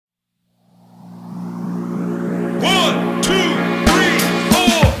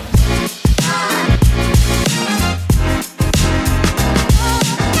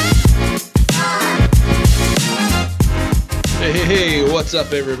What's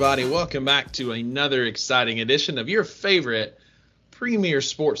up, everybody? Welcome back to another exciting edition of your favorite premier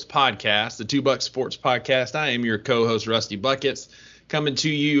sports podcast, the Two Buck Sports Podcast. I am your co-host, Rusty Buckets, coming to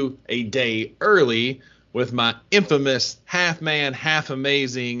you a day early with my infamous half-man,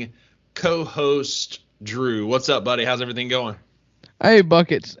 half-amazing co-host, Drew. What's up, buddy? How's everything going? Hey,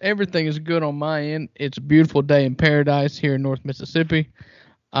 Buckets. Everything is good on my end. It's a beautiful day in paradise here in North Mississippi.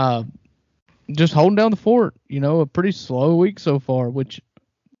 Just holding down the fort. You know, a pretty slow week so far, which,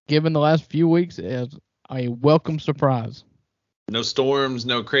 given the last few weeks, is a welcome surprise. No storms,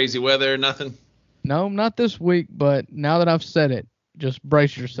 no crazy weather, nothing? No, not this week, but now that I've said it, just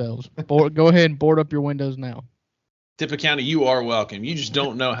brace yourselves. Go ahead and board up your windows now. Tippah County, you are welcome. You just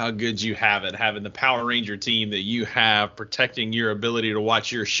don't know how good you have it, having the Power Ranger team that you have protecting your ability to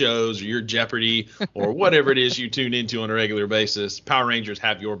watch your shows or your Jeopardy or whatever it is you tune into on a regular basis. Power Rangers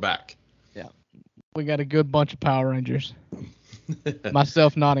have your back. Yeah, we got a good bunch of Power Rangers,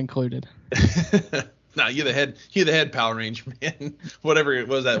 myself not included. No, you're the head Power Ranger, man. Whatever it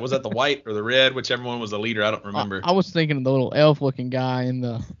was, was that the white or the red? Whichever one was the leader, I don't remember. I was thinking of the little elf-looking guy in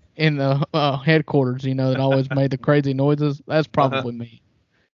the headquarters, you know, that always made the crazy noises. That's probably me.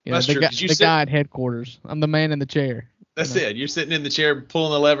 You know, That's true. The guy at headquarters. I'm the man in the chair. That's it. You're sitting in the chair,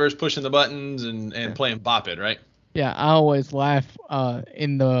 pulling the levers, pushing the buttons, and playing Bop It, right? Yeah, I always laugh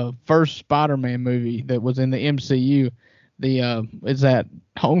in the first Spider-Man movie that was in the MCU. Is that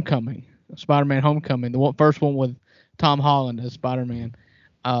Homecoming, Spider-Man Homecoming, the first one with Tom Holland as Spider-Man.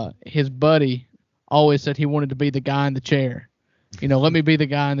 His buddy always said he wanted to be the guy in the chair. You know, let me be the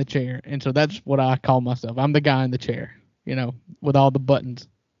guy in the chair. And so that's what I call myself. I'm the guy in the chair, you know, with all the buttons.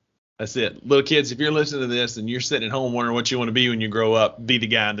 That's it. Little kids, if you're listening to this and you're sitting at home wondering what you want to be when you grow up, be the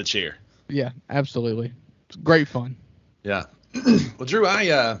guy in the chair. Yeah, absolutely. It's great fun. Yeah. Well, Drew,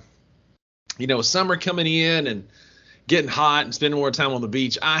 with summer coming in and getting hot and spending more time on the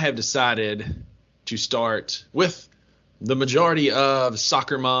beach, I have decided to start with the majority of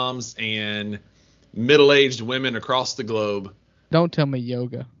soccer moms and middle-aged women across the globe. Don't tell me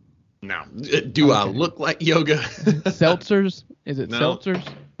yoga. No. Do I look like yoga? Seltzers? Is it seltzers?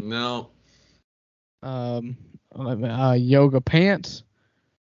 No. Yoga pants?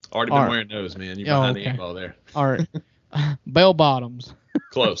 Already been wearing those, man. You're behind the eight ball there. All right. Bell bottoms.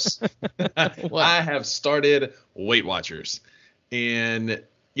 Close. I have started Weight Watchers. And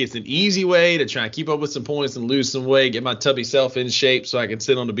it's an easy way to try and keep up with some points and lose some weight, get my tubby self in shape so I can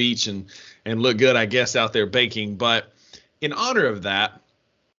sit on the beach and look good, I guess, out there baking. But in honor of that,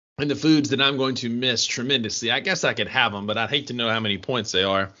 and the foods that I'm going to miss tremendously, I guess I could have them, but I'd hate to know how many points they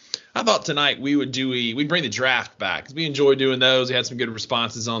are. I thought tonight we'd bring the draft back because we enjoy doing those. We had some good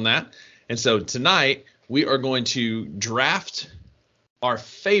responses on that. And so tonight we are going to draft our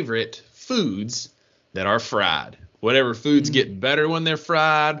favorite foods that are fried. Whatever foods get better when they're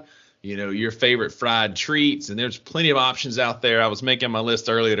fried, you know, your favorite fried treats. And there's plenty of options out there. I was making my list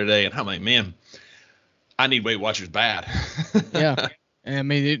earlier today, and I'm like, man, I need Weight Watchers bad. Yeah. I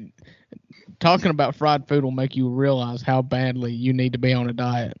mean, talking about fried food will make you realize how badly you need to be on a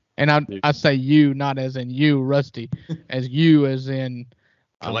diet. And I say you, not as in you, Rusty, as you as in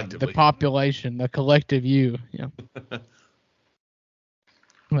the population, the collective you. Yeah.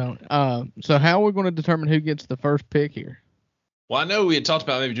 Well, so how are we going to determine who gets the first pick here? Well, I know we had talked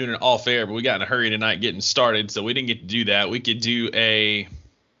about maybe doing it off air, but we got in a hurry tonight getting started, so we didn't get to do that. We could do a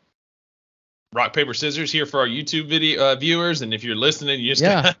rock, paper, scissors here for our YouTube video viewers, and if you're listening, you just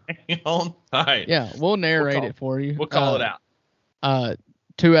gotta hang on. All right. Yeah, we'll narrate it for you. We'll call it out.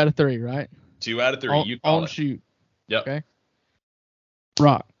 2 out of 3, right? 2 out of 3. You call it. Shoot. Yep. Okay.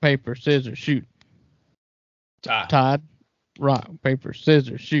 Rock, paper, scissors, shoot. Tied. Rock, paper,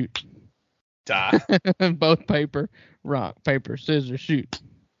 scissors, shoot. Tie. Both paper, rock, paper, scissors, shoot.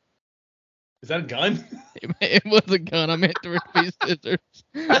 Is that a gun? It was a gun. I meant to repeat scissors.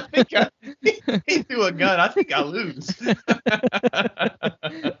 I think he threw a gun. I think I lose.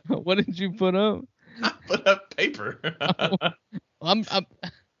 What did you put up? I put up paper.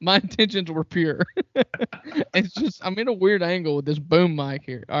 My intentions were pure. It's just I'm in a weird angle with this boom mic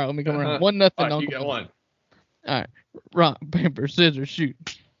here. All right, let me come around. 1-0. All right, you got one. All right, rock, paper, scissors, shoot.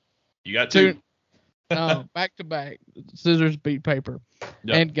 You got 2. No, back to back. Scissors beat paper.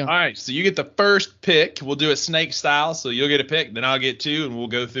 Yep. And gun. All right, so you get the first pick. We'll do it snake style. So you'll get a pick, then I'll get 2, and we'll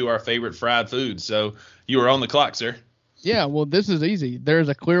go through our favorite fried foods. So you are on the clock, sir. Yeah, well, this is easy. There's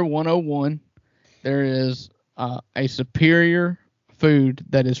a clear 101. There is a superior food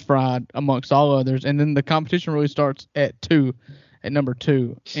that is fried amongst all others, and then the competition really starts at number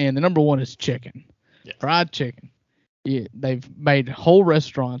 2, and the number 1 is chicken. Yeah. Fried chicken. Yeah, they've made whole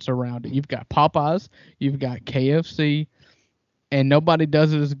restaurants around it. You've got Popeyes, you've got KFC, and nobody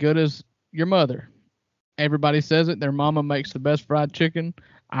does it as good as your mother. Everybody says it. Their mama makes the best fried chicken.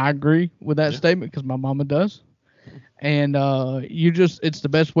 I agree with that statement because my mama does. And it's the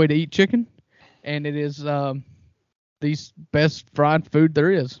best way to eat chicken, and it is the best fried food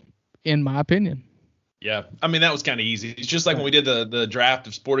there is, in my opinion. Yeah, I mean, that was kind of easy. It's just like when we did the draft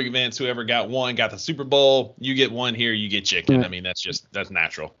of sporting events, whoever got one got the Super Bowl. You get one here, you get chicken. Right. I mean, that's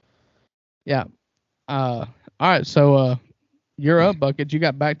natural. Yeah. All right, so you're up, Bucket. You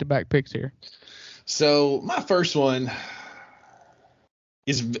got back-to-back picks here. So my first one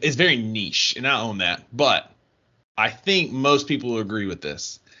is very niche, and I own that. But I think most people will agree with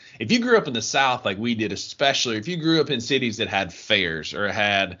this. If you grew up in the South like we did, especially if you grew up in cities that had fairs or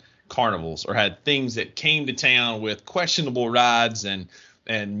had carnivals or had things that came to town with questionable rides and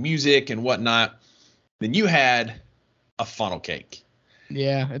music and whatnot, then you had a funnel cake.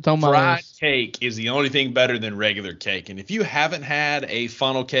 Yeah, it's on my fried list. Cake is the only thing better than regular cake. And if you haven't had a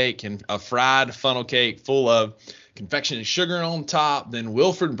funnel cake and a fried funnel cake full of confection and sugar on top, then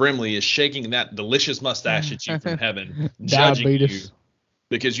Wilfred Brimley is shaking that delicious mustache at you from heaven, judging you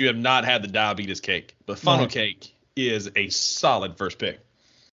because you have not had the diabetes cake. But funnel cake is a solid first pick.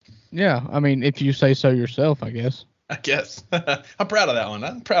 Yeah, I mean, if you say so yourself, I guess. I'm proud of that one.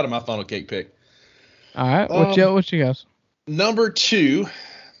 I'm proud of my funnel cake pick. All right, what you guys? Number 2,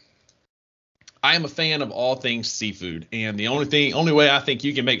 I am a fan of all things seafood, and the only way I think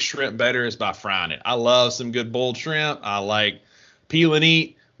you can make shrimp better is by frying it. I love some good boiled shrimp. I like peel and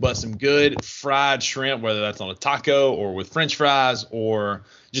eat, but some good fried shrimp, whether that's on a taco or with French fries or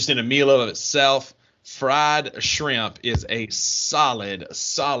just in a meal of itself. Fried shrimp is a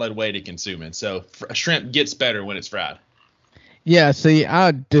solid way to consume it. So shrimp gets better when it's fried. Yeah, see,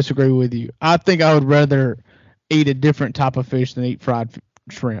 I disagree with you. I think I would rather eat a different type of fish than eat fried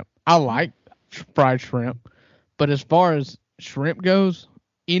shrimp. I like fried shrimp, but as far as shrimp goes,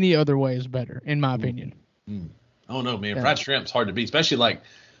 any other way is better, in my opinion. I don't know, man. Yeah. Fried shrimp's hard to beat, especially like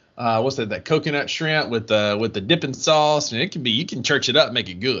that coconut shrimp with the dipping sauce. And you can church it up and make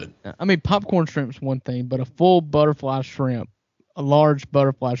it good. I mean, popcorn shrimp's one thing, but a full butterfly shrimp, a large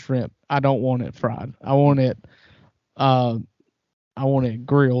butterfly shrimp, I don't want it fried. I want it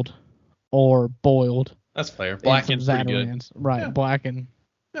grilled or boiled. That's fair. Blackened's pretty good. Right, yeah. Blackened.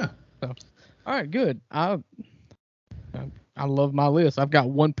 Yeah. So, all right, good. I love my list. I've got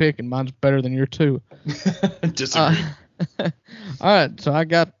one pick, and mine's better than your two. Disagree. All right, so I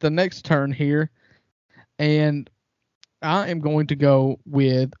got the next turn here, and I am going to go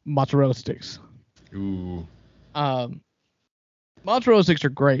with mozzarella sticks. Ooh. Mozzarella sticks are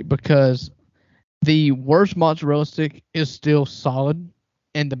great because the worst mozzarella stick is still solid,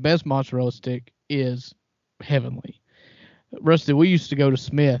 and the best mozzarella stick is heavenly. Rusty, we used to go to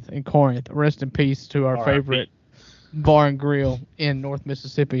Smith in Corinth. Rest in peace to our favorite bar and grill in North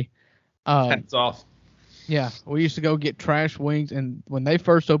Mississippi. Hats off. Yeah, we used to go get trash wings, and when they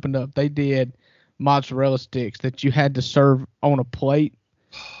first opened up, they did mozzarella sticks that you had to serve on a plate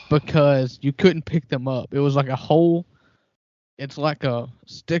because you couldn't pick them up. It was like it's like a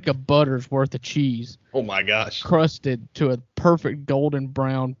stick of butter's worth of cheese. Oh my gosh. Crusted to a perfect golden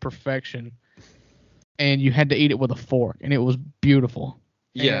brown perfection. And you had to eat it with a fork, and it was beautiful.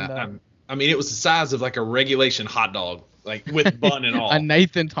 Yeah, and, I mean, it was the size of like a regulation hot dog, like with bun and all. A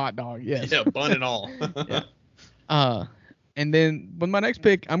Nathan's hot dog, yes. Yeah, bun and all. Yeah. And then with my next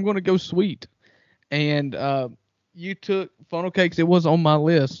pick, I'm going to go sweet. And you took funnel cakes. It was on my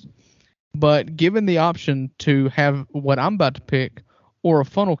list. But given the option to have what I'm about to pick or a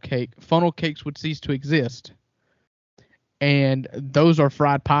funnel cakes would cease to exist. And those are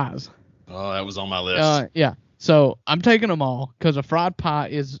fried pies. Oh, that was on my list. Yeah. So I'm taking them all because a fried pie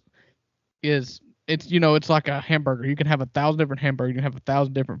is it's like a hamburger. You can have 1,000 different hamburgers. You can have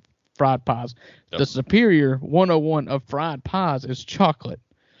 1,000 different fried pies. Yep. The superior 101 of fried pies is chocolate.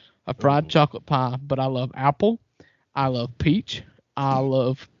 A fried chocolate pie. But I love apple. I love peach. I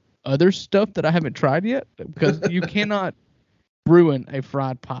love other stuff that I haven't tried yet because you cannot ruin a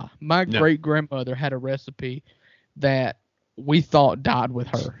fried pie. My great grandmother had a recipe that we thought died with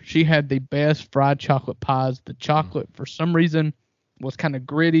her. She had the best fried chocolate pies. The chocolate, for some reason, was kind of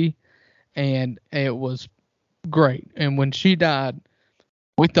gritty, and it was great. And when she died,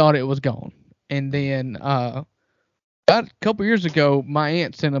 we thought it was gone. And then about a couple years ago, my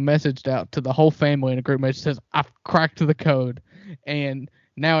aunt sent a message out to the whole family in a group message that says, I've cracked the code. And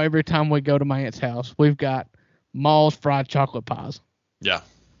now every time we go to my aunt's house, we've got Maul's fried chocolate pies. Yeah.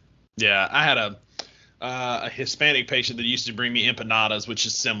 Yeah, I had a Hispanic patient that used to bring me empanadas, which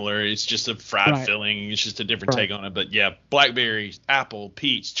is similar. It's just a fried filling. It's just a different take on it. But yeah, blackberries, apple,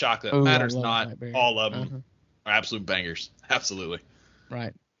 peach, chocolate, matters not. All of them are absolute bangers. Absolutely.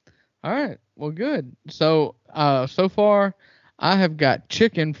 Right. All right. Well, good. So, so far, I have got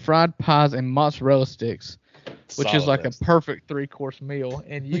chicken, fried pies, and mozzarella sticks, which Solid is like list. a perfect 3-course meal.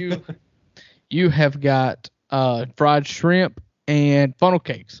 And you have got fried shrimp and funnel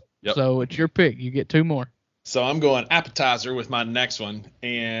cakes. Yep. So it's your pick. You get 2 more. So I'm going appetizer with my next one,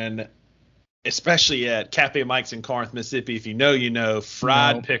 and especially at Cafe Mike's in Corinth, Mississippi, if you know, you know,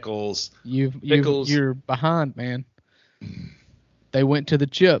 fried pickles. You're behind, man. They went to the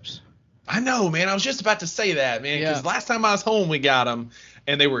chips. I know, man. I was just about to say that, man, because last time I was home, we got them,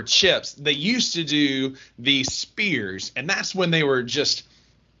 and they were chips. They used to do these spears, and that's when they were just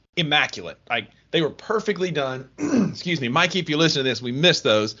immaculate. Like, they were perfectly done. Excuse me, Mikey, if you listen to this, we missed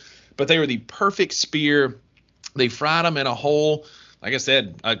those, but they were the perfect spear. They fried them in a whole, like I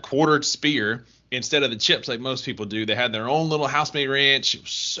said, a quartered spear instead of the chips like most people do. They had their own little house-made ranch. It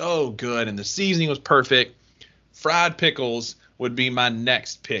was so good, and the seasoning was perfect. Fried pickles would be my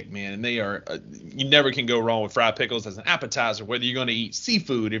next pick, man. And they are, you never can go wrong with fried pickles as an appetizer, whether you're going to eat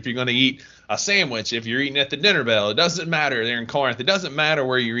seafood, if you're going to eat a sandwich, if you're eating at the dinner bell. It doesn't matter. They're in Corinth. It doesn't matter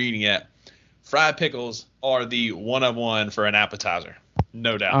where you're eating at. Fried pickles are the one-of-one for an appetizer.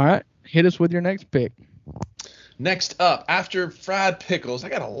 No doubt. All right. Hit us with your next pick. Next up, after fried pickles, I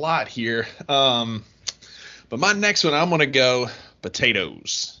got a lot here. But my next one, I'm going to go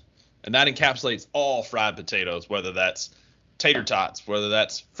potatoes. And that encapsulates all fried potatoes, whether that's tater tots, whether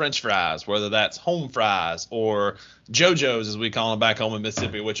that's French fries, whether that's home fries, or JoJo's, as we call them back home in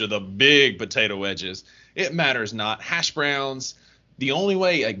Mississippi, which are the big potato wedges. It matters not. Hash browns, the only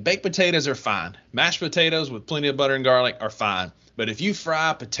way, like, baked potatoes are fine. Mashed potatoes with plenty of butter and garlic are fine. But if you fry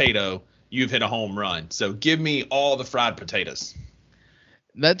a potato, you've hit a home run. So give me all the fried potatoes.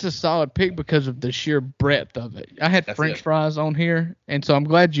 That's a solid pick because of the sheer breadth of it. I had French fries on here, and so I'm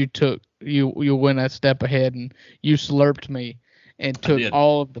glad you went that step ahead and you slurped me and took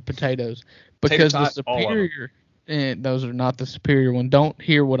all of the potatoes because the superior, and those are not the superior one. Don't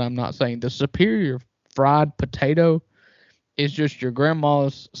hear what I'm not saying. The superior fried potato is just your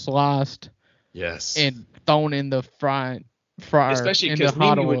grandma's sliced, and thrown in the fryer. Especially because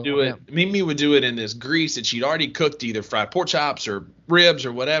Mimi would do it. Mimi would do it in this grease that she'd already cooked, either fried pork chops or ribs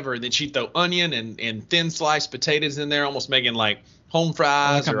or whatever. And then she'd throw onion and thin sliced potatoes in there, almost making like home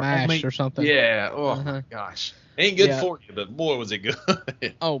fries like or mash homemade or something. Yeah. Oh my gosh, ain't good for you, but boy was it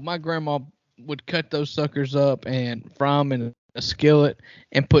good. Oh, my grandma would cut those suckers up and fry them in a skillet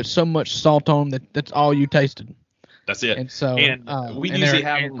and put so much salt on them that's all you tasted. That's it. And so we usually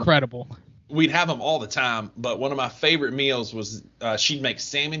have incredible. We'd have them all the time, but one of my favorite meals was she'd make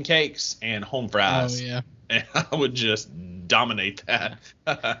salmon cakes and home fries. Oh, yeah. And I would just dominate that.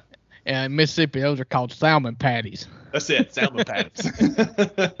 Yeah, in Mississippi, those are called salmon patties. That's it, salmon patties.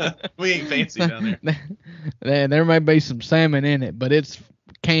 We ain't fancy down there. There may be some salmon in it, but it's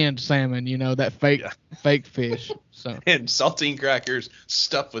canned salmon, that fake fish. So and saltine crackers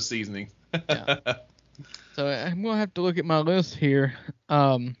stuffed with seasoning. Yeah. So I'm going to have to look at my list here.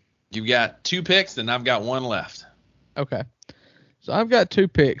 You've got 2 picks, and I've got 1 left. Okay. So I've got 2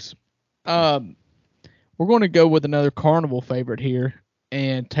 picks. We're going to go with another carnival favorite here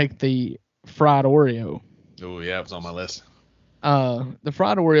and take the fried Oreo. Oh, yeah, it was on my list. The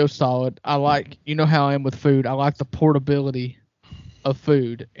fried Oreo is solid. I like, how I am with food. I like the portability of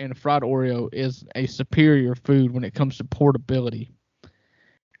food, and a fried Oreo is a superior food when it comes to portability.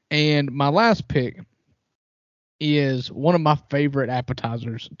 And my last pick is one of my favorite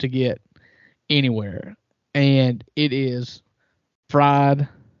appetizers to get anywhere, and it is fried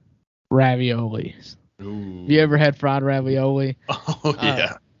raviolis. Ooh. Have you ever had fried ravioli? Oh,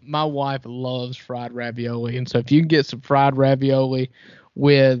 yeah. My wife loves fried ravioli, and so if you can get some fried ravioli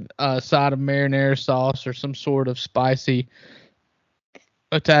with a side of marinara sauce or some sort of spicy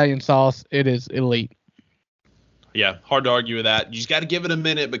Italian sauce, it is elite. Yeah, hard to argue with that. You just got to give it a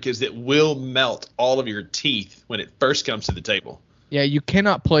minute because it will melt all of your teeth when it first comes to the table. Yeah, you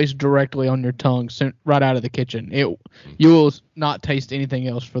cannot place directly on your tongue right out of the kitchen. You will not taste anything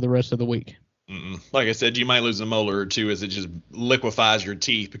else for the rest of the week. Like I said, you might lose a molar or two as it just liquefies your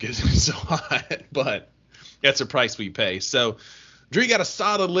teeth because it's so hot, but that's the price we pay. So, Drew, you got a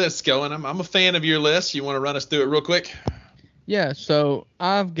solid list going. I'm a fan of your list. You want to run us through it real quick? Yeah, so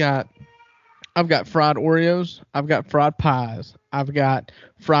I've got fried Oreos, I've got fried pies, I've got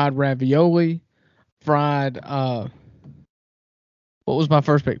fried ravioli, fried what was my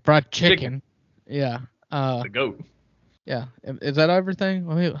first pick? Fried chicken. Yeah. The goat. Yeah. Is that everything?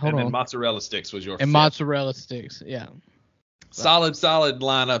 Hold on. And then mozzarella sticks was your fifth. Mozzarella sticks, yeah. Solid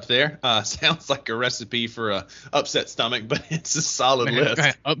lineup there. Sounds like a recipe for a upset stomach, but it's a solid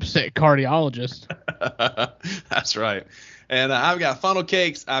list. Upset cardiologist. That's right. And I've got funnel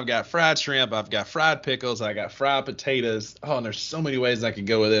cakes, I've got fried shrimp, I've got fried pickles, I got fried potatoes. Oh, and there's so many ways I could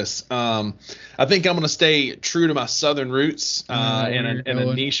go with this. I think I'm going to stay true to my southern roots in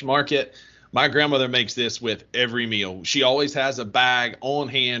a niche market. My grandmother makes this with every meal. She always has a bag on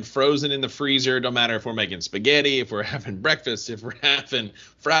hand, frozen in the freezer. No matter if we're making spaghetti, if we're having breakfast, if we're having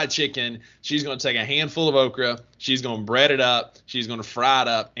fried chicken. She's going to take a handful of okra. She's going to bread it up. She's going to fry it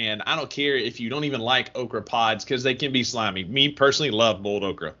up. And I don't care if you don't even like okra pods because they can be slimy. Me personally love boiled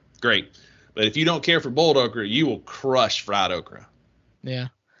okra. Great. But if you don't care for boiled okra, you will crush fried okra. Yeah.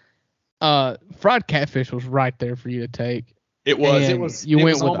 Fried catfish was right there for you to take. It was. You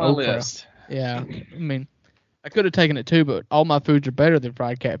went with on my okra. list. Yeah, I mean, I could have taken it too, but all my foods are better than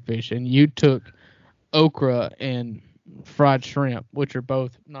fried catfish, and you took okra and fried shrimp, which are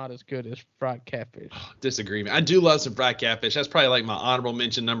both not as good as fried catfish. Disagreement. I do love some fried catfish. That's probably like my honorable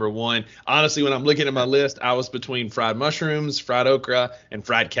mention number one. Honestly, when I'm looking at my list, I was between fried mushrooms, fried okra, and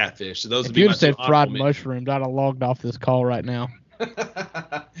fried catfish. So those would be my two said fried mentions. mushrooms, I'd have logged off this call right now.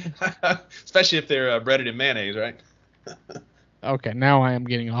 Especially if they're breaded in mayonnaise, right? Okay, now I am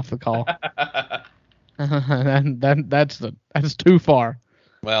getting off the call. That's too far.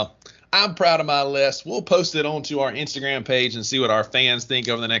 Well, I'm proud of my list. We'll post it onto our Instagram page and see what our fans think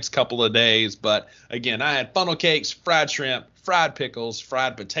over the next couple of days. But again, I had funnel cakes, fried shrimp, fried pickles,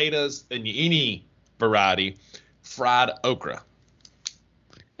 fried potatoes, and any variety, fried okra.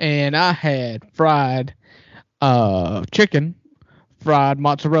 And I had fried chicken, fried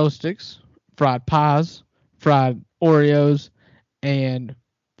mozzarella sticks, fried pies, fried Oreos, and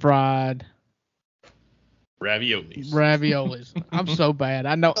fried raviolis. I'm so bad.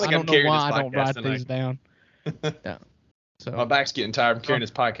 I don't know why I don't write these down. Yeah. So my back's getting tired from carrying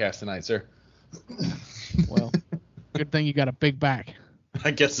this podcast tonight, sir. Well, good thing you got a big back. I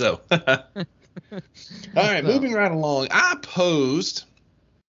guess so. All right, moving right along. I posed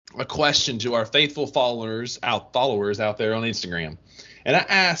a question to our faithful followers out there on Instagram, and I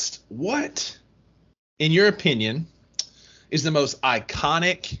asked, what, in your opinion, is the most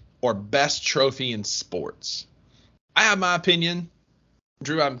iconic or best trophy in sports? I have my opinion.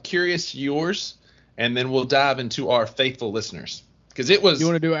 Drew, I'm curious yours, and then we'll dive into our faithful listeners. Because it was. You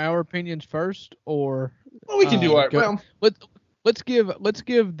want to do our opinions first, or? Well, we can do our. Let's give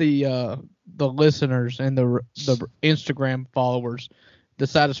the listeners and the Instagram followers the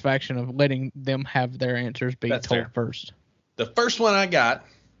satisfaction of letting them have their answers be told fair. First. The first one I got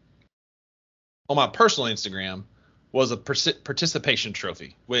on my personal Instagram was a participation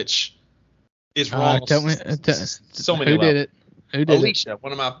trophy, which is wrong. So many Who did it? Who did Alicia,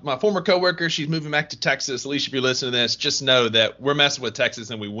 one of my former coworkers. She's moving back to Texas. Alicia, if you're listening to this, just know that we're messing with Texas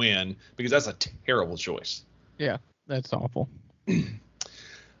and we win because that's a terrible choice. Yeah, that's awful.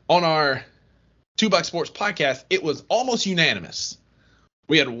 On our Two Buck Sports podcast, it was almost unanimous.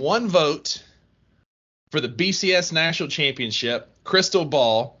 We had one vote for the BCS National Championship Crystal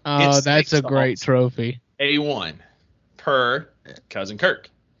Ball. Oh, that's a great trophy. A1 per Cousin Kirk.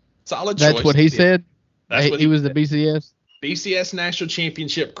 Solid choice. That's what he said? He was the BCS? BCS National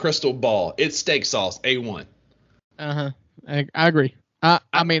Championship Crystal Ball. It's steak sauce, A1. Uh-huh. I agree. I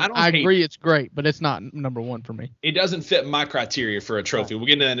agree it's great, but it's not number one for me. It doesn't fit my criteria for a trophy. We'll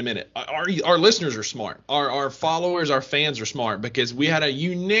get into that in a minute. Our listeners are smart. Our followers, our fans are smart because we had a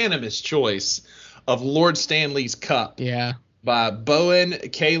unanimous choice of Lord Stanley's Cup. Yeah. By Bowen,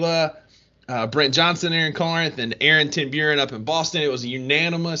 Kayla, Brent Johnson there in Corinth, and Aaron Ten Buren up in Boston. It was a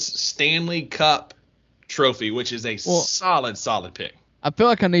unanimous Stanley Cup trophy, which is a solid pick. I feel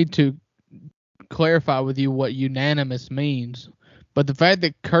like I need to clarify with you what unanimous means. But the fact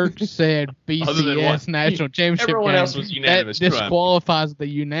that Kirk said BCS National Championship everyone else was unanimous. That disqualifies the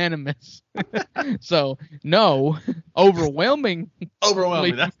unanimous. So, no, overwhelming. That's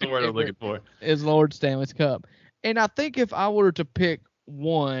the word I'm looking for. Is Lord Stanley's Cup. And I think if I were to pick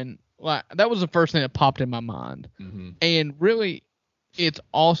one, like that was the first thing that popped in my mind. Mm-hmm. And really, it's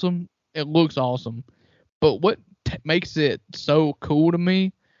awesome. It looks awesome. But what makes it so cool to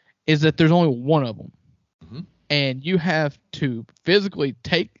me is that there's only one of them. Mm-hmm. And you have to physically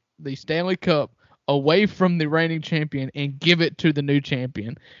take the Stanley Cup away from the reigning champion and give it to the new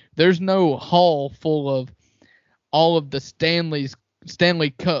champion. There's no hall full of all of the Stanley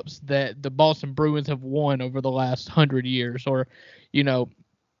Cups that the Boston Bruins have won over the last 100 years. Or, you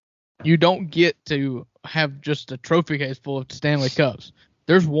don't get to have just a trophy case full of Stanley Cups.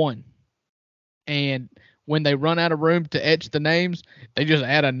 There's one. And when they run out of room to etch the names, they just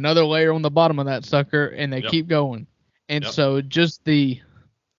add another layer on the bottom of that sucker, and they keep going. And so just the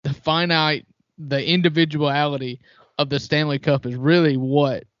individuality of the Stanley Cup is really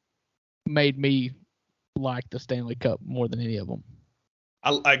what made me like the Stanley Cup more than any of them.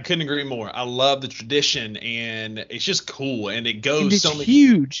 I couldn't agree more. I love the tradition, and it's just cool, and it goes And it's so many.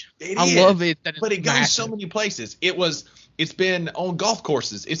 Huge. I love it. But it goes so many places. It's been on golf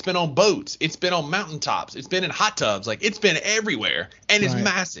courses. It's been on boats. It's been on mountaintops. It's been in hot tubs. Like, it's been everywhere, and it's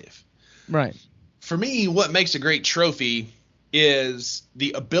massive. Right. For me, what makes a great trophy is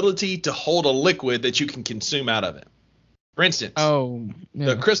the ability to hold a liquid that you can consume out of it. For instance,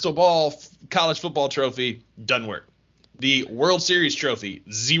 the Crystal Ball college football trophy doesn't work. The World Series trophy,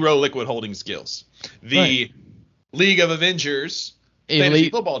 0 liquid holding skills. The League of Avengers fantasy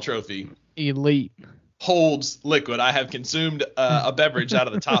football trophy, elite, holds liquid. I have consumed a beverage out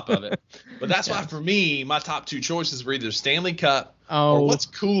of the top of it. But that's why, for me, my top 2 choices were either Stanley Cup or what's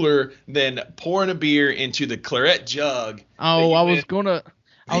cooler than pouring a beer into the claret jug. I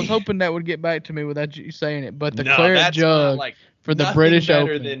was hoping that would get back to me without you saying it, but the claret jug for the British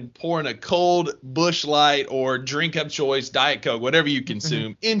better Open. Than pouring a cold Busch Light or drink of choice Diet Coke, whatever you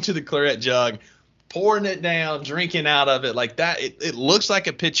consume, into the claret jug, pouring it down, drinking out of it like that. It looks like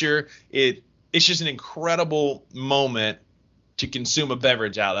a pitcher. It's just an incredible moment to consume a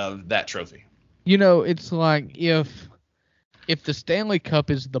beverage out of that trophy. It's like if the Stanley Cup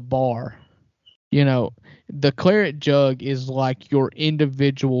is the bar, the claret jug is like your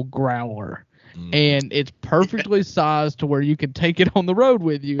individual growler. And it's perfectly sized to where you can take it on the road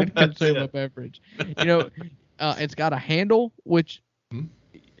with you and consume a beverage. It's got a handle, which,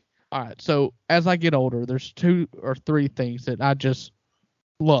 all right. So as I get older, there's 2 or 3 things that I just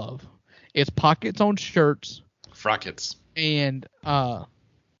love. It's pockets on shirts, Frockets, and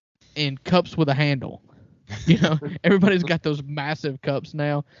cups with a handle. Everybody's got those massive cups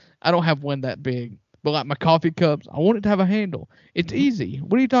now. I don't have one that big. But like my coffee cups, I want it to have a handle. It's easy.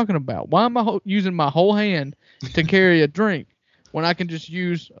 What are you talking about? Why am I using my whole hand to carry a drink when I can just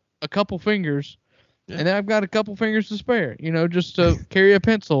use a couple fingers, and then I've got a couple fingers to spare, just to carry a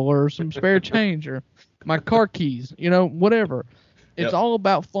pencil or some spare change or my car keys, whatever. It's all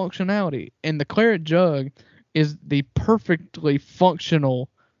about functionality. And the claret jug is the perfectly functional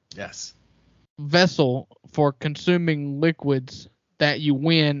vessel for consuming liquids that you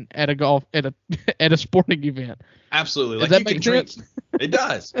win at a sporting event. Absolutely. Does that make sense? It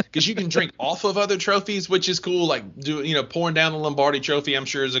does, because you can drink off of other trophies, which is cool. Like pouring down the Lombardi Trophy, I'm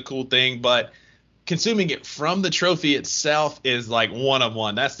sure is a cool thing. But consuming it from the trophy itself is like one of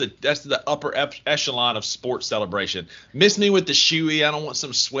one. That's the upper echelon of sports celebration. Miss me with the shoey. I don't want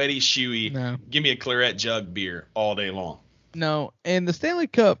some sweaty shoey. No. Give me a claret jug beer all day long. No, and the Stanley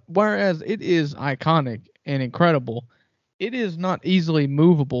Cup, whereas it is iconic and incredible, it is not easily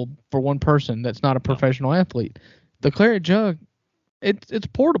movable for one person that's not a professional athlete. The claret jug, it's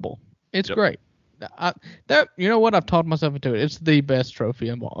portable. It's great. You know what? I've talked myself into it. It's the best trophy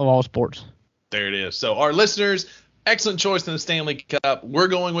of all sports. There it is. So our listeners, excellent choice in the Stanley Cup. We're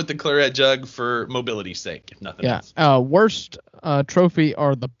going with the claret jug for mobility's sake, if nothing else. Worst trophy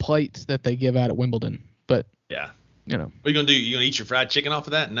are the plates that they give out at Wimbledon. But what are you gonna do? You gonna eat your fried chicken off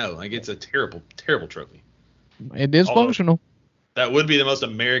of that? No, like it's a terrible, terrible trophy. It is functional. That would be the most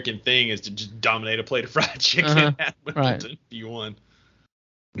American thing, is to just dominate a plate of fried chicken at Wimbledon if you won.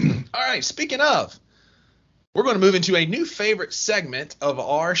 All right, speaking of, we're going to move into a new favorite segment of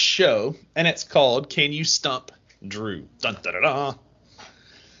our show, and it's called Can You Stump Drew? Dun, da, da, da.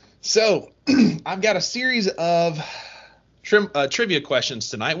 So I've got a series of trivia questions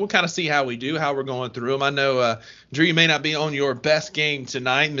tonight. We'll kind of see how we do, how we're going through them. I know, Drew, you may not be on your best game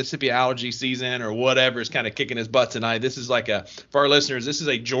tonight. Mississippi allergy season or whatever is kind of kicking his butt tonight. This is for our listeners, this is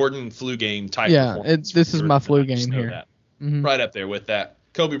a Jordan flu game type performance. This is my flu game here. Mm-hmm. Right up there with that.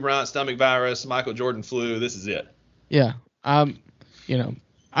 Kobe Bryant, stomach virus, Michael Jordan flu. This is it. Yeah. I'm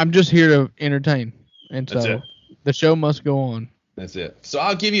just here to entertain. And so the show must go on. That's it. So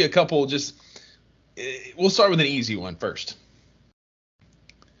I'll give you a couple we'll start with an easy one first.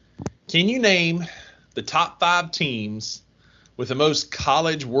 Can you name the top 5 teams with the most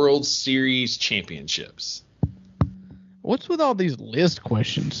college World Series championships? What's with all these list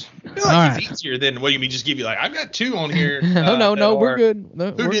questions? I feel like it's easier than what do you mean? Just give you I've got 2 on here. No, we're good.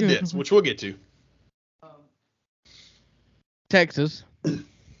 Who did this? Which we'll get to. Texas.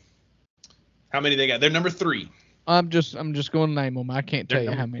 How many they got? They're number 3. I'm just going to name them. I can't tell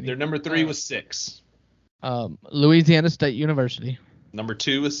you how many. Their number 3 was 6. Louisiana State University. Number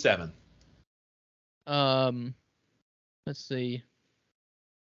 2 was 7. Let's see.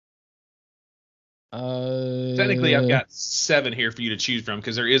 Technically, I've got 7 here for you to choose from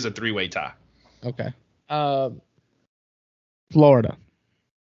because there is a 3-way tie. Okay. Florida.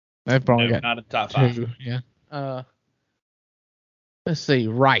 They've probably got not a top 5. 2. Yeah. Let's see.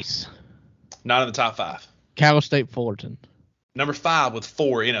 Rice. Not in the top 5. Cal State Fullerton. Number 5 with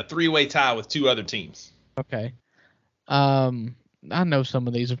 4 in a 3-way tie with 2 other teams. Okay. I know some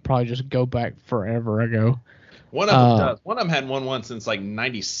of these would probably just go back forever ago. One of them does. One of them hadn't won one since like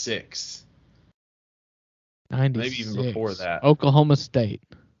 96. 96. Maybe even before that. Oklahoma State.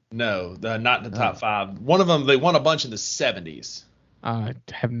 No, not in the top 5. One of them, they won a bunch in the 70s. I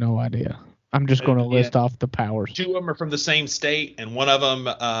have no idea. I'm just going to list off the powers. 2 of them are from the same state, and one of them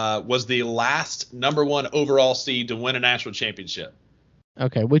was the last number 1 overall seed to win a national championship.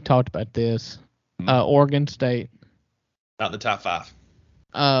 Okay, we talked about this. Oregon State. Not in the top 5.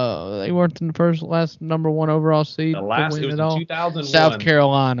 They weren't in the last number 1 overall seed. The last, it was in 2001. South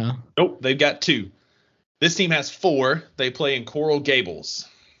Carolina. Nope, they've got 2. This team has 4. They play in Coral Gables.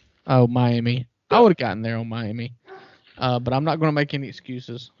 Oh, Miami. I would have gotten there on Miami. But I'm not going to make any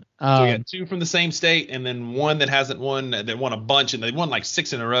excuses. So we got 2 from the same state, and then 1 that hasn't won. That won a bunch, and they won like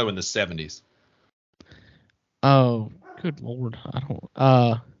 6 in a row in the 70s. Oh, good Lord! I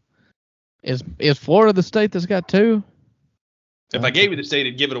don't. Is Florida the state that's got 2? If I gave you the state,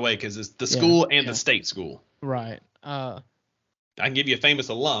 I'd give it away because it's the school and the state school. Right. I can give you a famous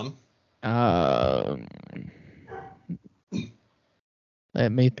alum.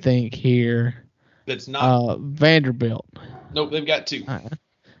 Let me think here. That's not Vanderbilt. Nope, they've got 2.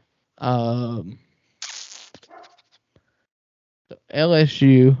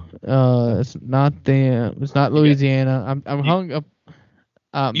 LSU. It's not them. It's not Louisiana. I'm hung up.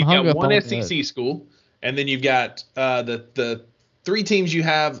 You've got one SEC school, and then you've got the 3 teams you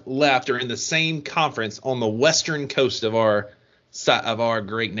have left are in the same conference on the western coast of our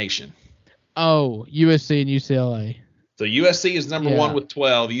great nation. Oh, USC and UCLA. So USC is number 1 with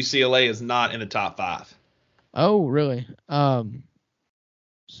 12. UCLA is not in the top 5. Oh, really?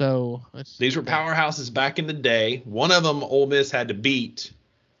 So these were powerhouses back in the day. One of them, Ole Miss had to beat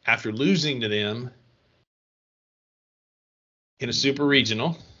after losing to them in a super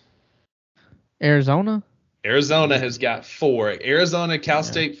regional. Arizona has got 4. Arizona, Cal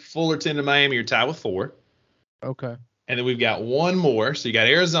State, Fullerton, and Miami are tied with 4. Okay. And then we've got 1 more. So you got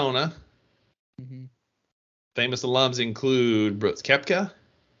Arizona. Mm-hmm. Famous alums include Brooks Koepka,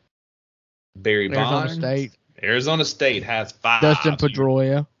 Barry Bonds. Arizona State has 5. Dustin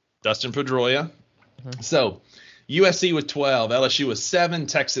Pedroia. So USC with 12, LSU with 7,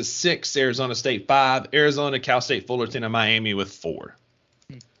 Texas 6, Arizona State 5, Arizona, Cal State, Fullerton, and Miami with 4.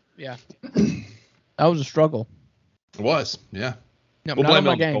 Yeah. That was a struggle. It was, yeah. No, we'll blame it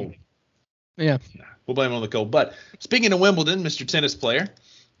on the cold. Yeah. We'll blame it on the cold. But speaking of Wimbledon, Mr. Tennis Player,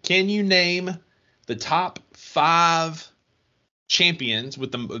 can you name the top 5 champions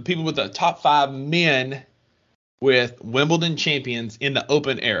with the people with the top 5 men with Wimbledon champions in the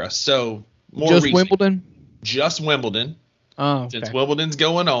Open era? So more just recent. Wimbledon. Just Wimbledon. Oh, okay. Since Wimbledon's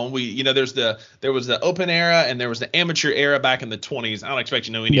going on, there was the Open era and there was the amateur era back in the 20s. I don't expect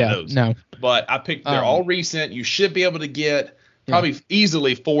you to know any of those. No. But I picked. They're all recent. You should be able to get probably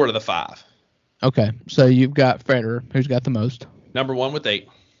easily 4 to the 5. Okay, so you've got Federer, who's got the most. Number 1 with 8.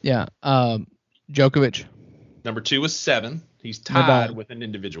 Yeah. Djokovic. Number 2 with 7. He's tied with an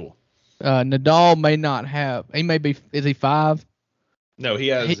individual. Nadal may not have. He may be. Is he 5? No, he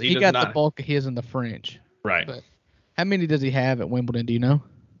has. He got the bulk of his in the French. Right. But how many does he have at Wimbledon? Do you know?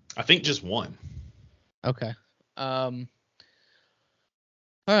 I think just 1. Okay. All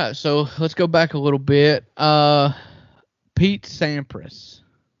right. So let's go back a little bit. Pete Sampras.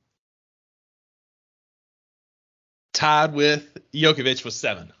 Tied with Djokovic with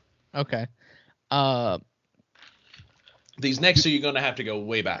 7. Okay. These next 2 you're going to have to go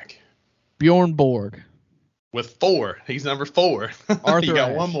way back. Bjorn Borg. With 4. He's number 4. Arthur You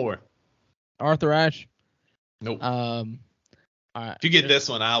got Ashe. 1 more. Arthur Ashe. Nope. All right. If you get this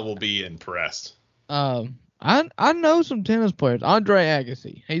one, I will be impressed. I know some tennis players. Andre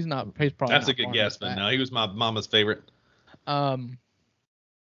Agassi. He's probably. That's a good guess, but no, he was my mama's favorite. So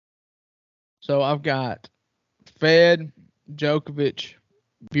I've got Fed, Djokovic,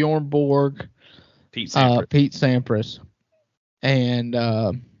 Bjorn Borg, Pete Sampras, and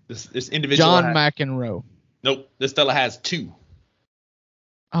this individual John McEnroe. Nope, this fella has 2.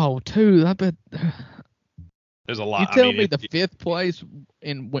 Oh, 2. I bet. There's a lot. You tell me the 5th place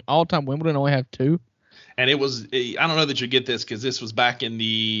in all-time Wimbledon only have 2? And it was. I don't know that you get this because this was back in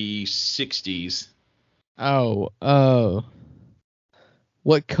the 60s. Oh.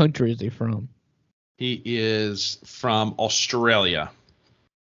 What country is he from? He is from Australia.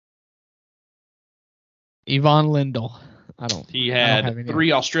 Yvonne Lindell. He had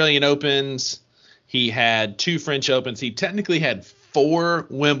 3 Australian Opens. He had 2 French Opens. He technically had 4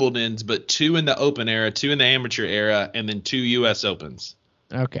 Wimbledons, but 2 in the Open era, 2 in the amateur era, and then 2 U.S. Opens.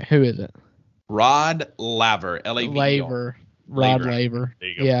 Okay, who is it? Rod Laver, Laver. Rod Laver. There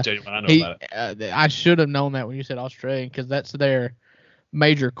you go. Yeah. Tell you what I know about it. I should have known that when you said Australian, because that's their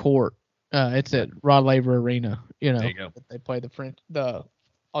major court. It's at Rod Laver Arena. There you go. They play the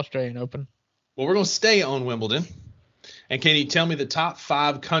Australian Open. Well, we're going to stay on Wimbledon. And can you tell me the top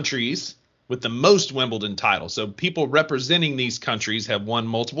 5 countries with the most Wimbledon titles? So people representing these countries have won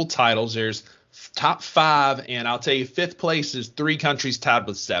multiple titles. There's top 5, and I'll tell you 5th place is 3 countries tied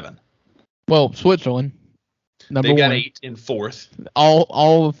with 7. Well, Switzerland, number 1. They got 8 in 4th.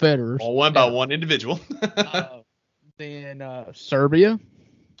 All the Federers. All won by one individual. Then Serbia.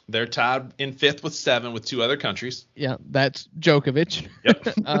 They're tied in 5th with 7 with 2 other countries. Yeah, that's Djokovic.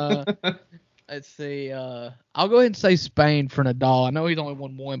 Yep. Let's see. I'll go ahead and say Spain for Nadal. I know he's only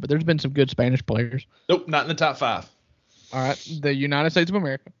won 1, but there's been some good Spanish players. Nope, not in the top 5. All right, the United States of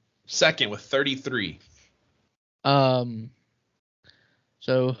America. 2nd with 33.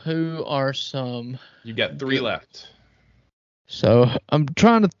 So who are some? You got 3 left. So I'm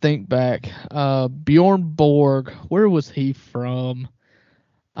trying to think back. Bjorn Borg, where was he from?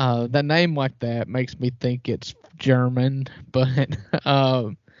 That name like that makes me think it's German, but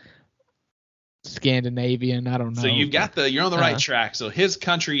Scandinavian. I don't know. So you're on the right track. So his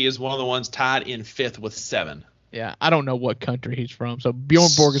country is one of the ones tied in 5th with 7. Yeah, I don't know what country he's from. So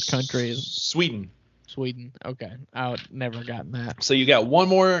Bjorn Borg's country is Sweden. Okay, I would never gotten that. So you got one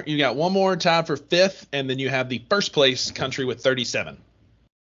more. You got one more tied for 5th, and then you have the 1st place country with 37.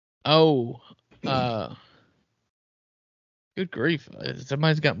 Oh, good grief!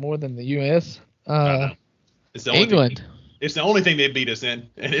 Somebody's got more than the U.S. It's the England. It's the only thing they beat us in,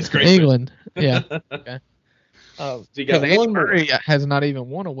 and it's great. England. Yeah. Okay. So you got Andy one more. Murray has not even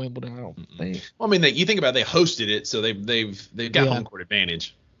won a Wimbledon, I don't think. Well, I mean, you think about it, they hosted it, so they've got home court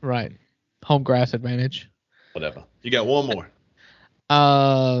advantage. Right. Home grass advantage. Whatever. You got one more.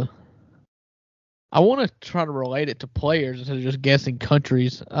 I want to try to relate it to players instead of just guessing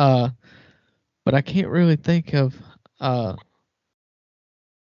countries. But I can't really think of.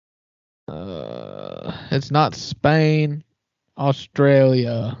 It's not Spain,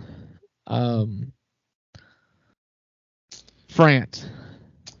 Australia, France.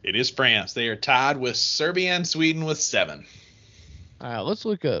 It is France. They are tied with Serbia and Sweden with 7. All right, let's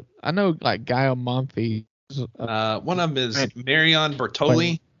look up. I know like Gael Monfils. One of them is Marion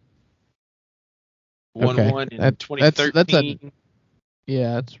Bertoli. Won Okay. one in 2013.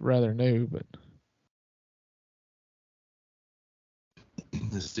 That's rather new, but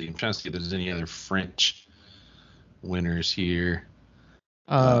let's see. I'm trying to see if there's any other French winners here.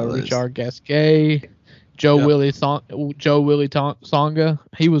 Richard Gasquet, Joe Willie Tsonga.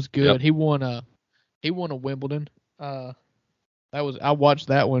 He was good. Yep. He won a Wimbledon. I watched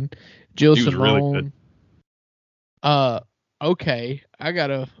that one. Jill He was Simone. really good. Okay. I've got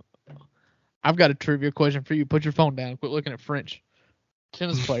a trivia question for you. Put your phone down. Quit looking at French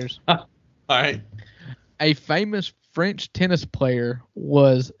tennis players. All right. A famous French tennis player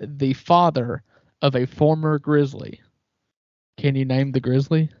was the father of a former Grizzly. Can you name the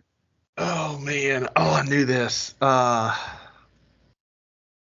Grizzly? Oh man. Oh, I knew this. Hang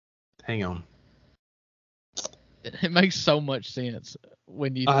on. It makes so much sense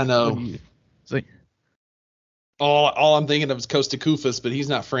when you. I know. When you see. All I'm thinking of is Costa Kufas, but he's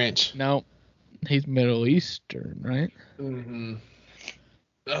not French. No, he's Middle Eastern, right? Mm-hmm.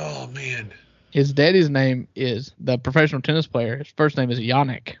 Oh man. His daddy's name is the professional tennis player. His first name is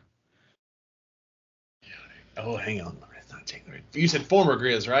Yannick. Oh, hang on. You said former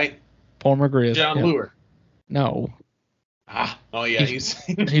Grizz, right? Former Grizz. John Lure. No. Oh yeah, he's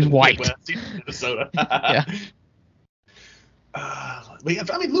white. He's in Minnesota. Yeah. I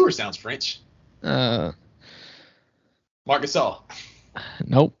mean, Lure sounds French. Marc Gasol.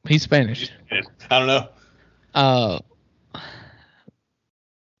 Nope, he's Spanish. I don't know.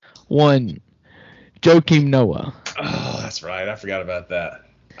 One, Joakim Noah. Oh, that's right. I forgot about that.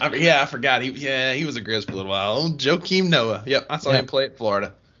 I forgot. He was a Grizz for a little while. Joakim Noah. Yep, I saw him play at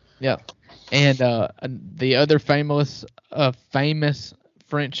Florida. Yep. And the other famous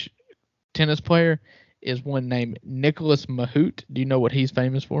French tennis player is one named Nicolas Mahut. Do you know what he's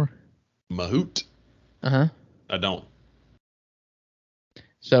famous for? Mahut? Uh-huh. I don't.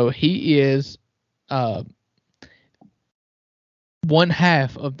 So he is one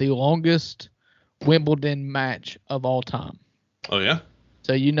half of the longest Wimbledon match of all time. Oh, yeah?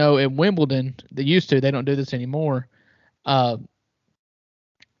 So, in Wimbledon, they don't do this anymore. If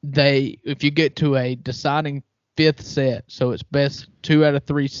you get to a deciding 5th set, so it's best 2 out of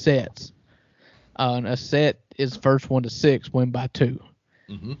 3 sets, and a set is first 1 to 6, win by 2.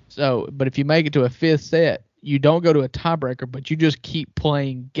 Mm-hmm. So, but if you make it to a 5th set, you don't go to a tiebreaker, but you just keep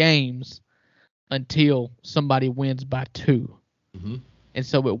playing games until somebody wins by 2. Mm-hmm. And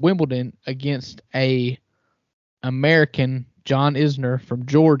so at Wimbledon, against a American, John Isner from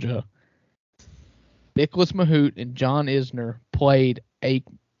Georgia, Nicholas Mahut and John Isner played a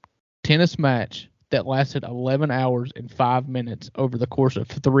tennis match that lasted 11 hours and 5 minutes over the course of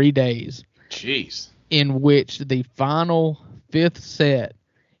 3 days. Jeez. In which the final 5th set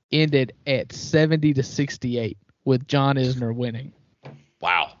ended at 70-68 with John Isner winning.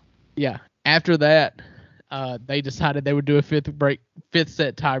 Wow. Yeah. After that, they decided they would do a fifth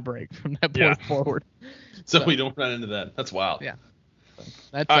set tie break from that point forward. So we don't run into that. That's wild. Yeah. So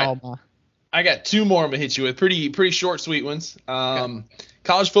that's all my. I got 2 more I'm gonna hit you with. Pretty short, sweet ones. Okay.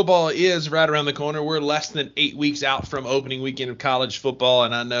 College football is right around the corner. We're less than 8 weeks out from opening weekend of college football,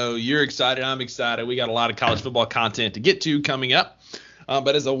 and I know you're excited. I'm excited. We got a lot of college football content to get to coming up.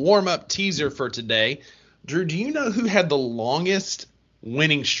 But as a warm-up teaser for today, Drew, do you know who had the longest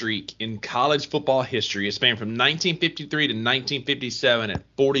winning streak in college football history? It spanned from 1953 to 1957 at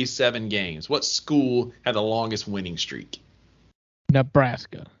 47 games. What school had the longest winning streak?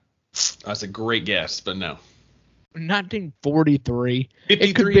 Nebraska. That's a great guess, but no. 1943.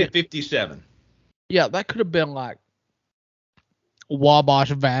 53 to 57. Yeah, that could have been like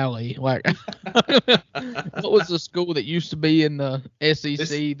Wabash Valley. Like, what was the school that used to be in the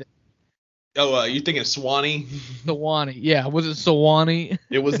SEC? You're thinking Sewanee? Sewanee. Yeah, was it Sewanee?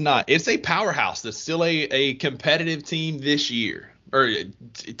 It was not. It's a powerhouse that's still a competitive team this year or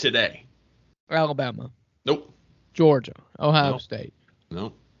today. Alabama. Nope. Georgia. Ohio State.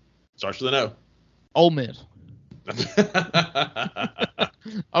 Nope. Starts with an O. Ole Miss.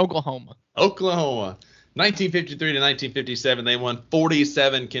 Oklahoma. 1953 to 1957, they won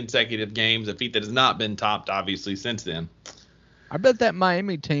 47 consecutive games, a feat that has not been topped, obviously, since then. I bet that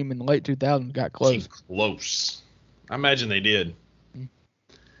Miami team in the late 2000s got close. Close. I imagine they did.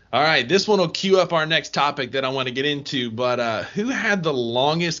 All right, this one will cue up our next topic that I want to get into, but who had the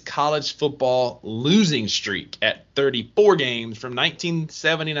longest college football losing streak at 34 games from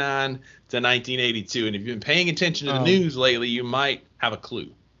 1979 to 1982? And if you've been paying attention to the news lately, you might have a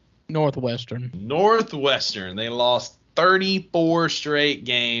clue. Northwestern. They lost 34 straight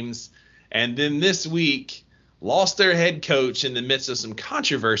games, and then this week lost their head coach in the midst of some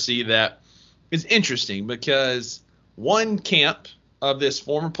controversy that is interesting because one camp of this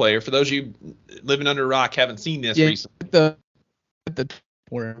former player, for those of you living under a rock haven't seen this recently.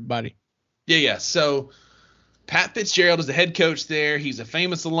 For everybody. Yeah. So Pat Fitzgerald is the head coach there. He's a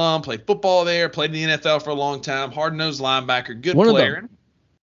famous alum, played football there, played in the NFL for a long time, hard-nosed linebacker, good player.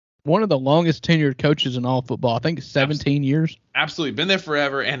 One of the longest tenured coaches in all football. I think 17 years. Absolutely. Been there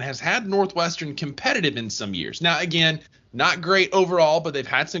forever and has had Northwestern competitive in some years. Now, again, not great overall, but they've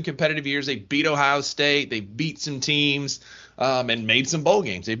had some competitive years. They beat Ohio State. They beat some teams and made some bowl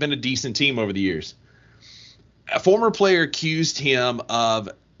games. They've been a decent team over the years. A former player accused him of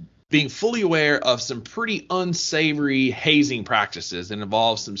being fully aware of some pretty unsavory hazing practices that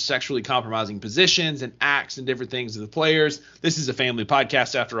involve some sexually compromising positions and acts and different things of the players. This is a family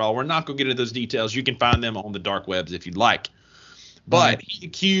podcast after all. We're not going to get into those details. You can find them on the dark webs if you'd like. But he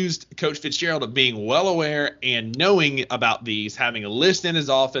accused Coach Fitzgerald of being well aware and knowing about these, having a list in his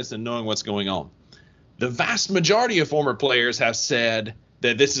office and knowing what's going on. The vast majority of former players have said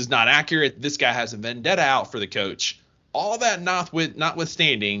that this is not accurate. This guy has a vendetta out for the coach. All that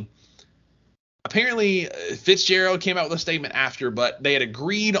notwithstanding, apparently Fitzgerald came out with a statement after, but they had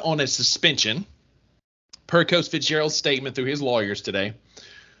agreed on a suspension per Coach Fitzgerald's statement through his lawyers today.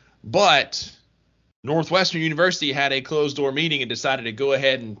 But Northwestern University had a closed-door meeting and decided to go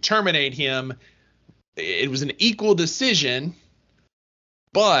ahead and terminate him. It was an equal decision,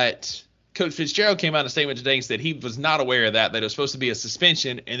 but Coach Fitzgerald came out in a statement today and said he was not aware of that it was supposed to be a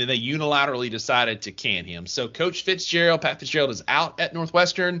suspension, and then they unilaterally decided to can him. So Coach Fitzgerald, Pat Fitzgerald, is out at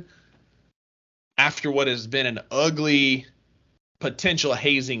Northwestern after what has been an ugly potential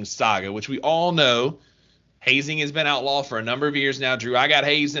hazing saga, which we all know hazing has been outlawed for a number of years now. Drew, I got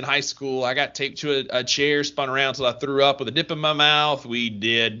hazed in high school. I got taped to a chair, spun around until I threw up with a dip in my mouth. We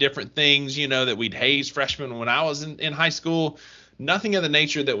did different things, that we'd haze freshmen when I was in high school. Nothing of the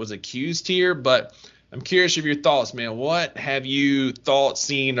nature that was accused here, but I'm curious of your thoughts, man. What have you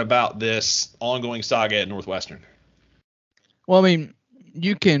seen about this ongoing saga at Northwestern? Well, I mean,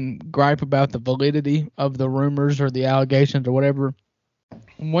 you can gripe about the validity of the rumors or the allegations or whatever.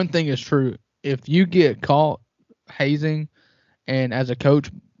 One thing is true. If you get caught hazing and as a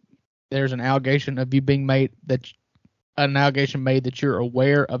coach, there's an allegation of you being made that you're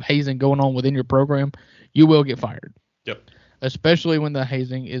aware of hazing going on within your program, you will get fired. Yep. Especially when the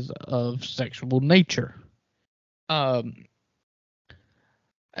hazing is of sexual nature.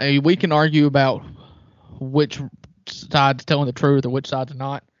 We can argue about which side's telling the truth or which side's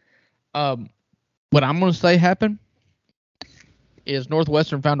not. What I'm going to say happened is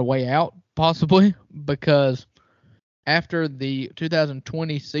Northwestern found a way out, possibly, because after the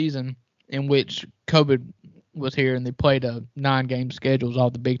 2020 season in which COVID was here and they played a 9-game schedules, all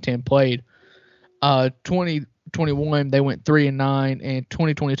the Big Ten played, 2021 they went 3-9, and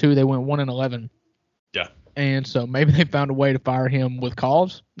 2022 they went 1-11. Yeah. And so maybe they found a way to fire him with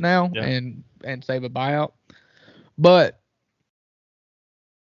cause now Yeah. and save a buyout. But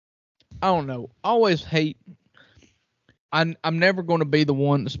I don't know. I always hate. I'm never going to be the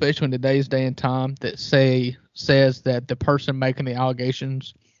one, especially in today's day and time, that says that the person making the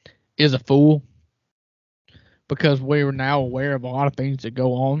allegations is a fool, because we're now aware of a lot of things that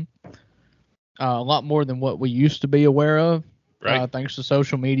go on, a lot more than what we used to be aware of. Right. Thanks to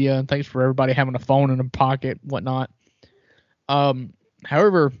social media and thanks for everybody having a phone in their pocket, whatnot.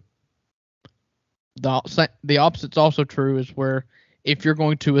 However, the opposite's also true, is where if you're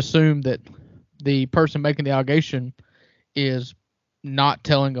going to assume that the person making the allegation is not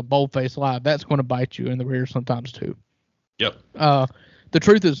telling a bold-faced lie, that's going to bite you in the rear sometimes too. Yep. The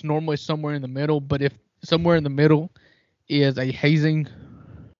truth is normally somewhere in the middle, but if somewhere in the middle is a hazing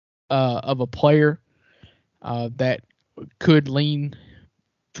of a player that could lean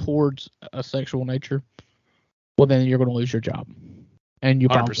towards a sexual nature, well, then you're going to lose your job, and you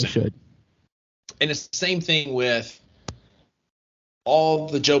 100%. probably should. And it's the same thing with all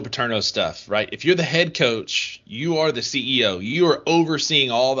the Joe Paterno stuff, right? If you're the head coach, you are the CEO, you are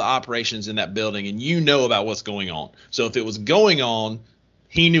overseeing all the operations in that building, and you know about what's going on. So if it was going on,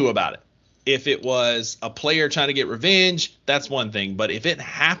 he knew about it. If it was a player trying to get revenge, that's one thing. But if it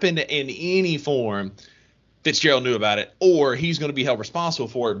happened in any form, Fitzgerald knew about it, or he's going to be held responsible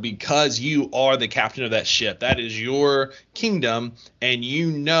for it because you are the captain of that ship. That is your kingdom, and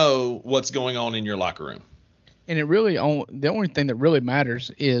you know what's going on in your locker room. And the only thing that really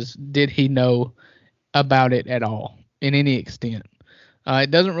matters is, did he know about it at all in any extent?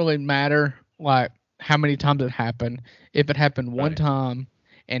 It doesn't really matter like how many times it happened. If it happened one time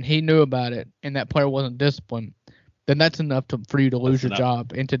and he knew about it and that player wasn't disciplined, then that's enough for you to lose your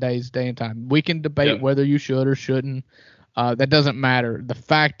job in today's day and time. We can debate whether you should or shouldn't. That doesn't matter. The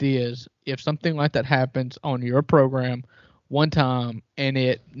fact is, if something like that happens on your program one time and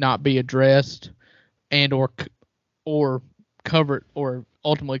it not be addressed and or covered or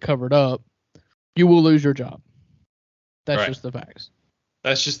ultimately covered up, you will lose your job. That's just the facts.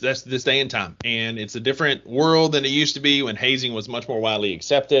 That's this day and time. And it's a different world than it used to be when hazing was much more widely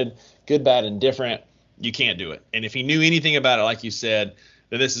accepted. Good, bad, and different. You can't do it. And if he knew anything about it, like you said,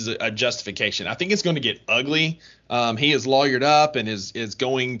 then this is a justification. I think it's going to get ugly. He is lawyered up and is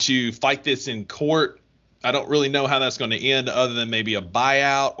going to fight this in court. I don't really know how that's going to end, other than maybe a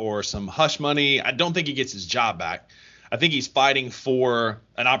buyout or some hush money. I don't think he gets his job back. I think he's fighting for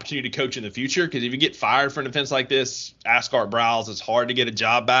an opportunity to coach in the future, because if you get fired for an offense like this, ask Art Briles, it's hard to get a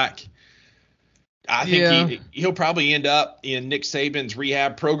job back. I think he'll probably end up in Nick Saban's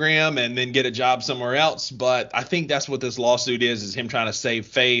rehab program and then get a job somewhere else. But I think that's what this lawsuit is him trying to save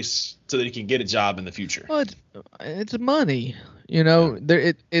face so that he can get a job in the future. Well, it's money. You know,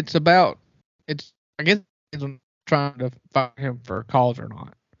 it's about – I guess he's trying to fire him for a cause or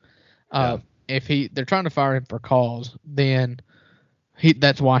not. If they're trying to fire him for cause, then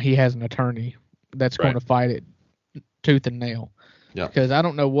that's why he has an attorney that's going to fight it tooth and nail. Yeah. Because I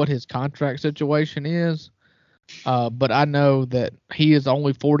don't know what his contract situation is, but I know that he is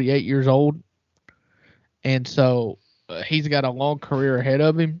only 48 years old, and so he's got a long career ahead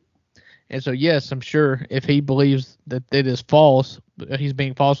of him. And so, yes, I'm sure if he believes that it is false, he's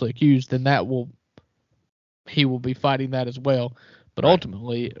being falsely accused, then he will be fighting that as well. But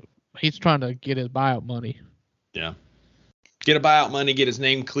ultimately, he's trying to get his buyout money. Yeah. Get a buyout money, get his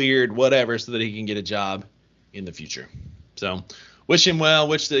name cleared, whatever, so that he can get a job in the future. So wish him well,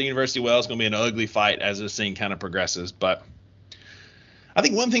 wish the university well. It's going to be an ugly fight as this thing kind of progresses. But I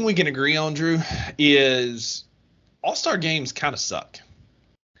think one thing we can agree on, Drew, is all-star games kind of suck.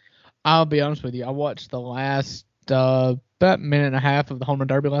 I'll be honest with you. I watched the last about minute and a half of the home run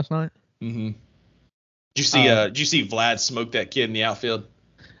derby last night. Mm-hmm. Did you see Vlad smoke that kid in the outfield?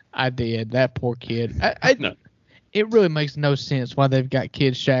 I did. That poor kid. No. It really makes no sense why they've got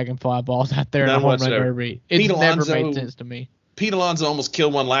kids shagging fly balls out there in a home run derby. It's never made sense to me. Pete Alonso almost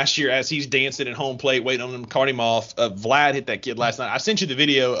killed one last year as he's dancing at home plate, waiting on him to cart him off. Vlad hit that kid last night. I sent you the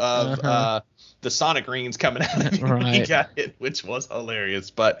video of the Sonic rings coming out. He got hit, which was hilarious.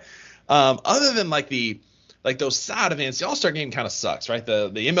 But other than like the like those side events, the All-Star game kind of sucks, right? The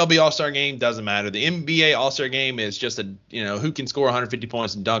MLB All-Star game doesn't matter. The NBA All-Star game is just who can score 150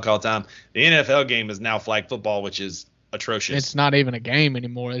 points and dunk all the time. The NFL game is now flag football, which is atrocious. It's not even a game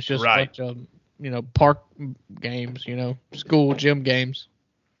anymore. It's just right. a bunch of, park games, school gym games.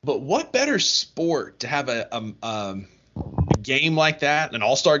 But what better sport to have a game like that, an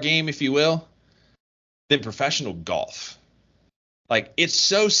all-star game, if you will, than professional golf? Like, it's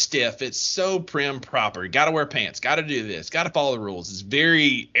so stiff. It's so prim proper. Got to wear pants. Got to do this. Got to follow the rules. It's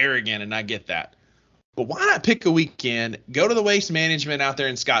very arrogant, and I get that. But why not pick a weekend, go to the Waste Management out there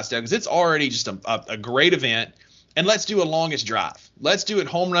in Scottsdale, because it's already just a great event, and let's do a longest drive. Let's do it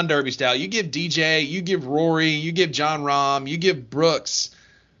home run derby style. You give DJ, you give Rory, you give John Rahm, you give Brooks,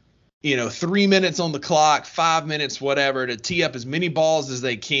 3 minutes on the clock, 5 minutes, whatever, to tee up as many balls as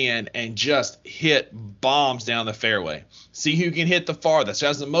they can and just hit bombs down the fairway. See who can hit the farthest, who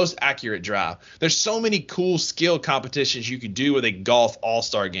has the most accurate drive. There's so many cool skill competitions you could do with a golf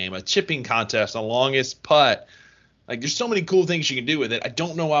all-star game, a chipping contest, a longest putt. Like, there's so many cool things you can do with it. I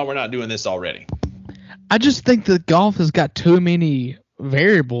don't know why we're not doing this already. I just think that golf has got too many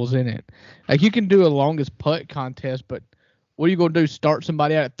variables in it. Like, you can do a longest putt contest, but what are you going to do? Start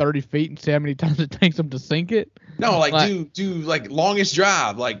somebody out at 30 feet and see how many times it takes them to sink it? No, do like longest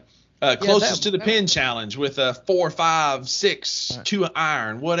drive, like closest to the pin challenge with a 4, 5, 6, right. 2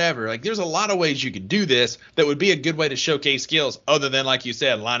 iron, whatever. Like, there's a lot of ways you could do this that would be a good way to showcase skills, other than, like you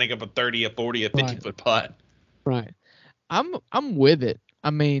said, lining up a 30, a 40, a 50-foot putt. Right. I'm with it.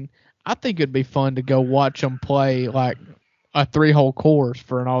 I mean, I think it'd be fun to go watch them play like a 3-hole course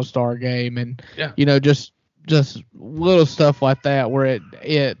for an all-star game, and just little stuff like that where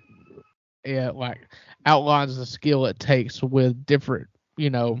it like outlines the skill it takes with different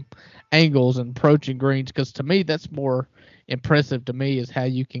angles and approaching greens, because to me that's more impressive to me is how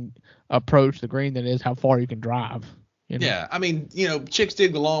you can approach the green than it is how far you can drive. Yeah, I mean, chicks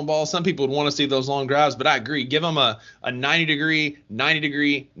dig the long ball. Some people would want to see those long drives, but I agree. Give them a 90 degree, 90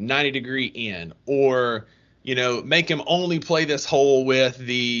 degree, 90 degree in, or make him only play this hole with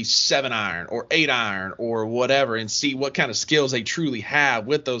the 7 iron or 8 iron or whatever, and see what kind of skills they truly have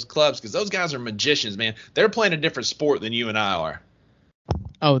with those clubs, because those guys are magicians, man. They're playing a different sport than you and I are.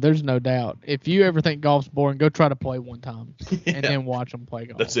 Oh, there's no doubt. If you ever think golf's boring, go try to play one time and then watch them play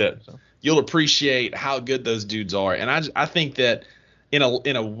golf. That's it. So. You'll appreciate how good those dudes are. And I think that in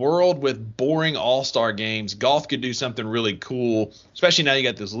a world with boring all-star games, golf could do something really cool, especially now you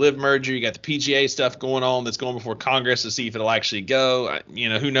got this LIV merger, you got the PGA stuff going on that's going before Congress to see if it'll actually go.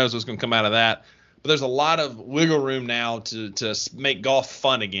 Who knows what's going to come out of that. But there's a lot of wiggle room now to make golf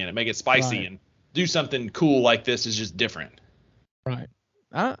fun again and make it spicy, right, and do something cool like this is just different. Right.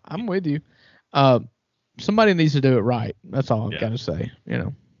 I'm with you. Somebody needs to do it right. That's all I've got to say.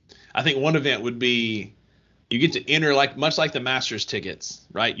 I think one event would be, you get to enter much like the Masters tickets,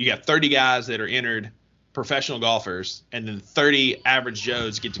 right? You got 30 guys that are entered, professional golfers, and then 30 average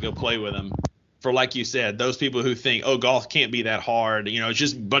Joes get to go play with them. For, like you said, those people who think, golf can't be that hard. It's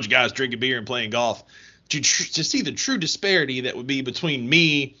just a bunch of guys drinking beer and playing golf. To see the true disparity that would be between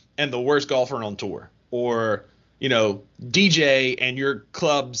me and the worst golfer on tour, or DJ and your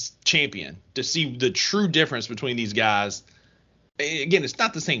club's champion, to see the true difference between these guys. Again, it's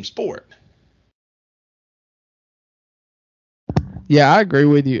not the same sport. Yeah, I agree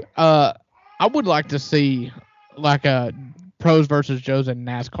with you. I would like to see like a pros versus Joes in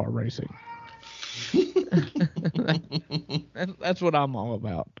NASCAR racing. That's what I'm all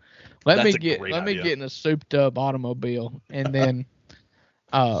about. Let me get in a souped up automobile and then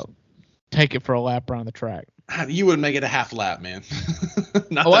take it for a lap around the track. You wouldn't make it a half lap, man.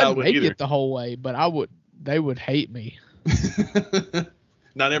 I'd make it the whole way, but they would hate me.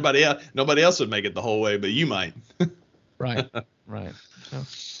 Not everybody else. Nobody else would make it the whole way, but you might. Right. So,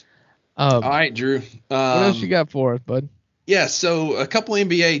 all right, Drew. What else you got for us, bud? Yeah, so a couple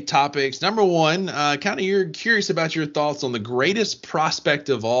NBA topics. Number one, you're curious about your thoughts on the greatest prospect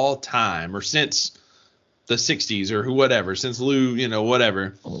of all time, or since the 60s, or whatever, since Lou,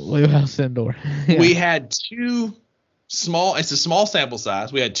 whatever. Lou Alcindor. Yeah. We had it's a small sample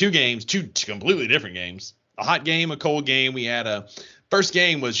size. We had 2 games, 2 completely different games. A hot game, a cold game. We had first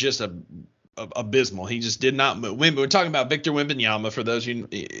game was just abysmal. He just did not move. We're talking about Victor Wembanyama, for those of you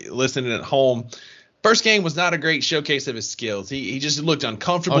listening at home. First game was not a great showcase of his skills. He just looked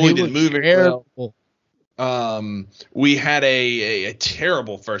uncomfortable. He didn't move very well. We had a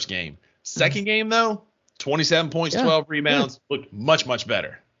terrible first game. Second game, though, 27 points, 12 rebounds, looked much, much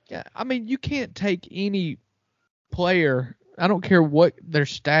better. Yeah, I mean, you can't take any player, I don't care what their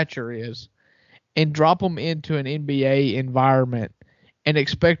stature is, and drop them into an NBA environment and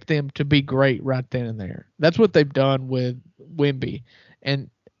expect them to be great right then and there. That's what they've done with Wemby. And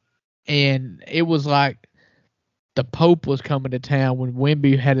it was like the Pope was coming to town when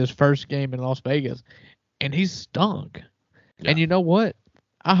Wemby had his first game in Las Vegas, and he stunk. Yeah. And you know what?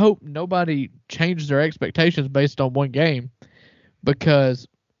 I hope nobody changed their expectations based on one game, because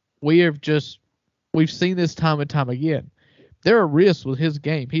we've seen this time and time again. There are risks with his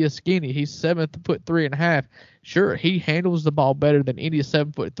game. He is skinny. He's 7'3.5". Sure, he handles the ball better than any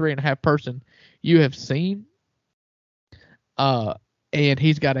 7'3.5" person you have seen. And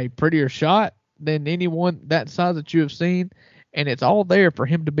he's got a prettier shot than anyone that size that you have seen, and it's all there for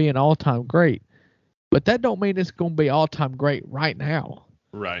him to be an all-time great. But that don't mean it's going to be all-time great right now.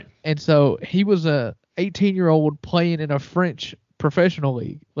 Right. And so he was a 18-year-old playing in a French professional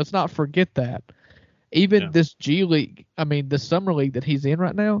league. Let's not forget that. Even this G League, the summer league that he's in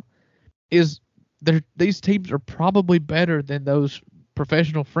right now, these teams are probably better than those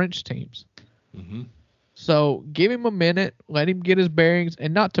professional French teams. Mm-hmm. So give him a minute, let him get his bearings,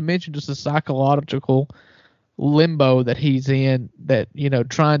 and not to mention just the psychological limbo that he's in, that,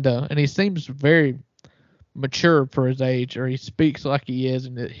 and he seems very mature for his age, or he speaks like he is,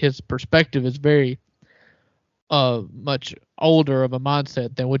 and his perspective is very much older of a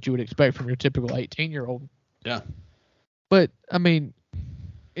mindset than what you would expect from your typical 18-year-old. Yeah. But,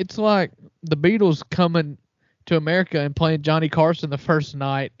 it's like the Beatles coming to America and playing Johnny Carson the first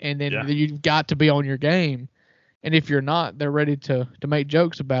night, and then you've got to be on your game. And if you're not, they're ready to make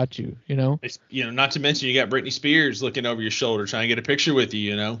jokes about you, Not to mention you got Britney Spears looking over your shoulder trying to get a picture with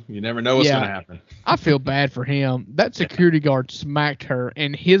you, You never know what's going to happen. I feel bad for him. That security guard smacked her,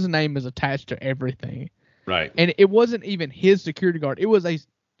 and his name is attached to everything. Right. And it wasn't even his security guard. It was a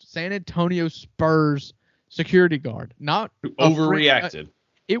San Antonio Spurs security guard. Not who overreacted.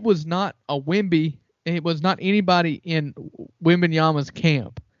 It was not a Wemby. It was not anybody in Wembanyama's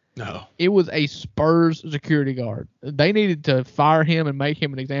camp. No. It was a Spurs security guard. They needed to fire him and make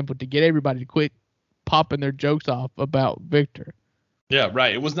him an example to get everybody to quit popping their jokes off about Victor. Yeah,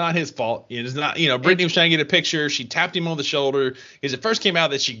 right. It was not his fault. It is not, Brittany was trying to get a picture. She tapped him on the shoulder. Because it first came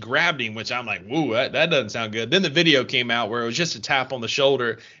out that she grabbed him, which I'm like, woo, that doesn't sound good. Then the video came out where it was just a tap on the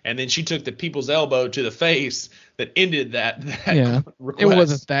shoulder, and then she took the people's elbow to the face that ended that request. It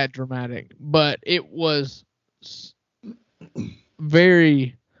wasn't that dramatic, but it was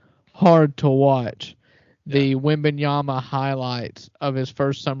very hard to watch. The Wembanyama highlights of his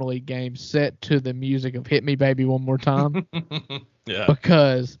first summer league game set to the music of "Hit Me, Baby, One More Time."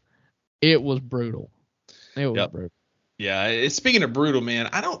 Because it was brutal. It was brutal. Yeah, speaking of brutal, man,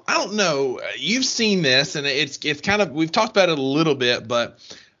 I don't know. You've seen this, and it's kind of, we've talked about it a little bit, but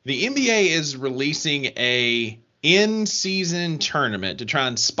the NBA is releasing a in-season tournament to try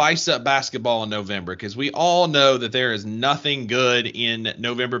and spice up basketball in November, because we all know that there is nothing good in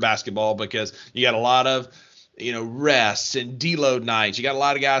November basketball, because you got a lot of rests and deload nights. You got a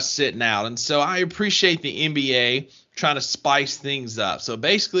lot of guys sitting out, and so I appreciate the NBA trying to spice things up. So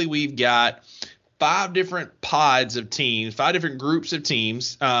basically, we've got 5 different pods of teams, 5 different groups of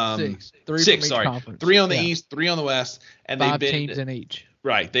teams. Six. Sorry, 3 on the East, 3 on the West, and 5 teams in each.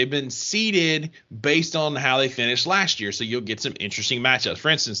 Right. They've been seeded based on how they finished last year. So you'll get some interesting matchups. For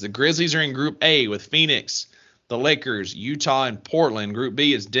instance, the Grizzlies are in Group A with Phoenix, the Lakers, Utah, and Portland. Group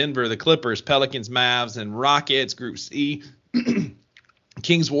B is Denver, the Clippers, Pelicans, Mavs, and Rockets. Group C,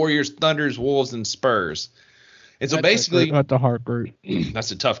 Kings, Warriors, Thunders, Wolves, and Spurs. And so basically, that's a hard group. That's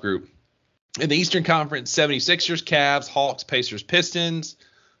a tough group. In the Eastern Conference, 76ers, Cavs, Hawks, Pacers, Pistons,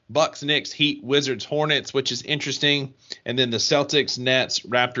 Bucks, Knicks, Heat, Wizards, Hornets, which is interesting. And then the Celtics, Nets,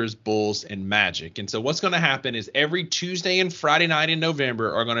 Raptors, Bulls, and Magic. And so what's going to happen is every Tuesday and Friday night in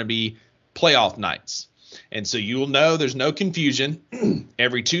November are going to be playoff nights. And so you will know there's no confusion.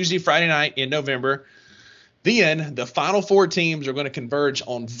 Every Tuesday, Friday night in November, then the final 4 teams are going to converge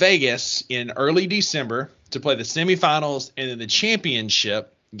on Vegas in early December to play the semifinals and then the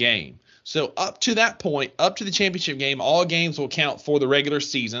championship game. So up to that point, up to the championship game, all games will count for the regular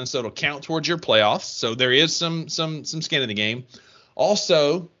season. So it'll count towards your playoffs. So there is some skin in the game.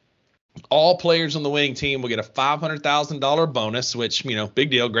 Also, all players on the winning team will get a $500,000 bonus, which, big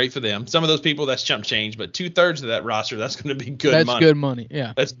deal, great for them. Some of those people, that's chump change, but 2/3 of that roster, that's going to be good money. That's good money,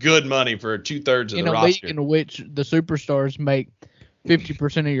 yeah. That's good money for 2/3 of the roster. In a league in which the superstars make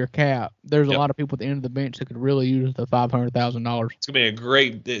 50% of your cap, there's a lot of people at the end of the bench that could really use the $500,000. It's gonna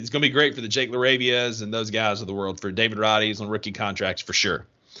be great for the Jake LaRavias and those guys of the world, for David Roddy's on rookie contracts for sure.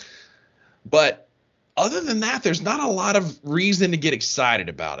 But other than that, there's not a lot of reason to get excited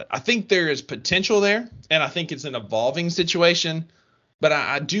about it. I think there is potential there, and I think it's an evolving situation. But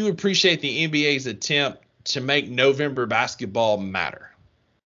I do appreciate the NBA's attempt to make November basketball matter.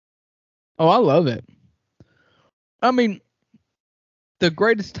 Oh, I love it. I mean, the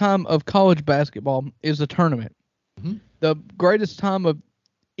greatest time of college basketball is the tournament. Mm-hmm. The greatest time of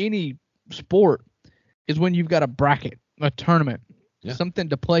any sport is when you've got a bracket, a tournament, something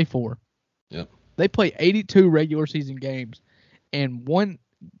to play for. Yep. They play 82 regular season games, and one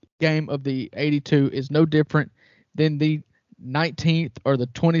game of the 82 is no different than the 19th or the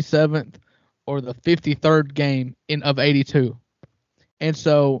 27th or the 53rd game of 82. And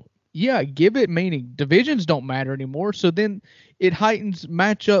so, yeah, give it meaning. Divisions don't matter anymore, so then it heightens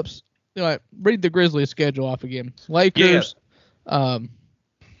matchups. Read the Grizzlies schedule off again. Lakers,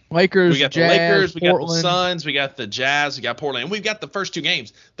 we got Jazz, the Lakers, we Portland. got the Suns, we got the Jazz, we got Portland, and we've got the first two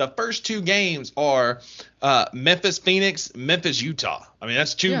games. The first two games are Memphis, Phoenix, Memphis, Utah. I mean,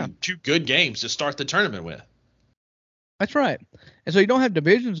 that's two good games to start the tournament with. That's right. And so you don't have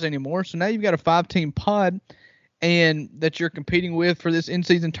divisions anymore. So now you've got a 5-team pod, and that you're competing with for this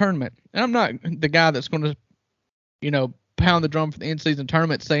in-season tournament. And I'm not the guy that's going to, pound the drum for the in-season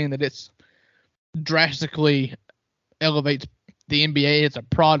tournament, saying that it's drastically elevates the NBA as a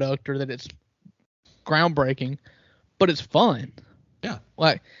product or that it's groundbreaking, but it's fun. Yeah.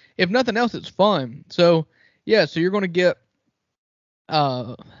 Like, if nothing else, it's fun. So, yeah, so you're going to get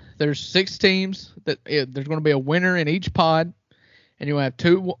there's 6 teams. There's going to be a winner in each pod, and you'll have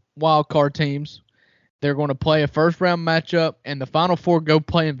 2 wild card teams. They're going to play a first-round matchup, and the Final Four go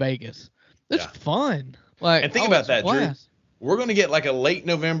play in Vegas. It's fun. And think about that, Drew. We're going to get like a late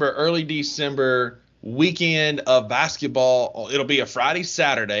November, early December weekend of basketball. It'll be a Friday,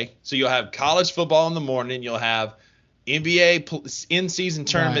 Saturday. So you'll have college football in the morning. You'll have NBA in-season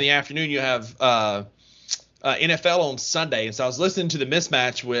tournament in the afternoon. You'll have NFL on Sunday. And so I was listening to the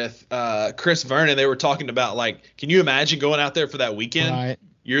mismatch with Chris Vernon. They were talking about, like, can you imagine going out there for that weekend? Right.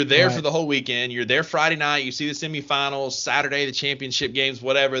 You're there for the whole weekend. You're there Friday night. You see the semifinals, Saturday, the championship games,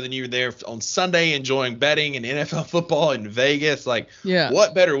 whatever. Then you're there on Sunday enjoying betting and NFL football in Vegas. Like,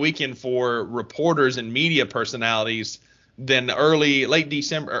 what better weekend for reporters and media personalities than late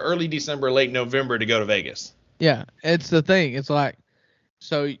December, late November to go to Vegas? Yeah, it's the thing. It's like,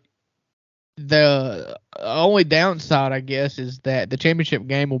 so the only downside, I guess, is that the championship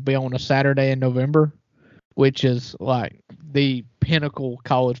game will be on a Saturday in November, which is like the pinnacle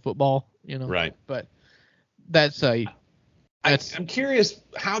college football, Right. But I'm curious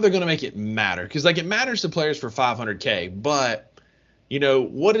how they're going to make it matter, because like it matters to players for $500K, but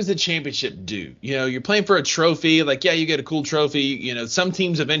what does the championship do? You're playing for a trophy. Like, yeah, you get a cool trophy. Some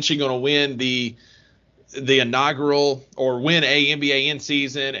teams eventually going to win the inaugural or win a NBA in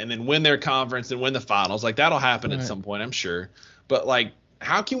season and then win their conference and win the finals. Like, that'll happen at some point, I'm sure. But like,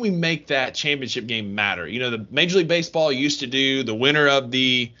 how can we make that championship game matter? The Major League Baseball used to do the winner of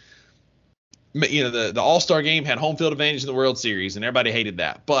the All-Star game had home field advantage in the World Series, and everybody hated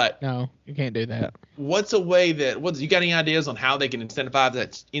that. But no, you can't do that. What's a way you got any ideas on how they can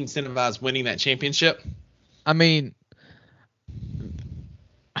incentivize winning that championship? I mean,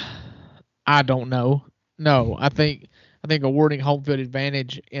 I don't know. No, I think awarding home field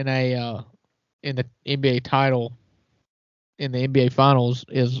advantage in the NBA title in the NBA finals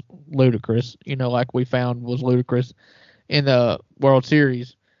is ludicrous. Like we found was ludicrous in the World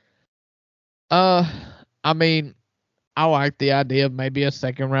Series. I mean, I like the idea of maybe a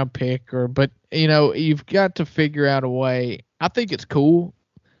second round pick but you've got to figure out a way. I think it's cool.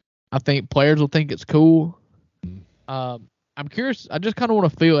 I think players will think it's cool. I'm curious. I just kind of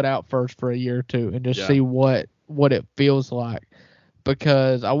want to feel it out first for a year or two and just see what it feels like,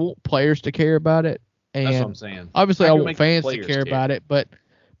 because I want players to care about it. And that's what I'm saying. Obviously, I want fans to care about it, but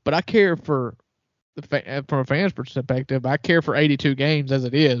I care from a fan's perspective. I care for 82 games as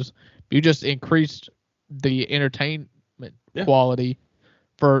it is. You just increased the entertainment quality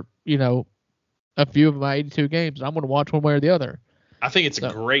for a few of my 82 games. I'm going to watch one way or the other. I think it's a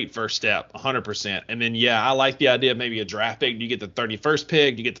great first step, 100%. And then, I like the idea of maybe a draft pick. You get the 31st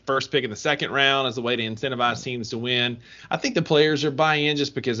pick. You get the first pick in the second round as a way to incentivize teams to win. I think the players are buying in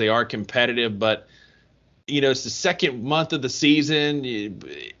just because they are competitive. But, it's the second month of the season.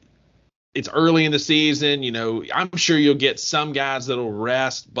 It's early in the season. I'm sure you'll get some guys that'll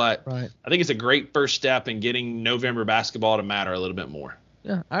rest. But I think it's a great first step in getting November basketball to matter a little bit more.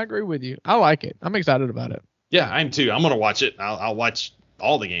 Yeah, I agree with you. I like it. I'm excited about it. Yeah, I am too. I'm going to watch it. I'll watch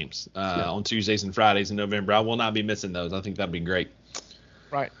all the games on Tuesdays and Fridays in November. I will not be missing those. I think that'd be great.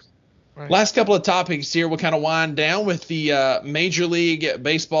 Right. Last couple of topics here. We'll kind of wind down with the Major League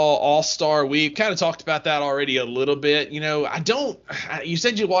Baseball All-Star Week. Kind of talked about that already a little bit. You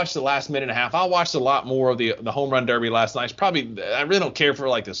said you watched the last minute and a half. I watched a lot more of the Home Run Derby last night. I really don't care for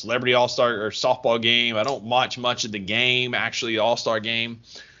like the Celebrity All-Star or softball game. I don't watch much of the game, actually, the All-Star game.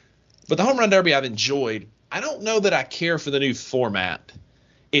 But the home run derby I've enjoyed. I don't know that I care for the new format.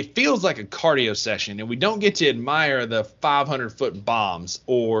 It feels like a cardio session, and we don't get to admire the 500-foot bombs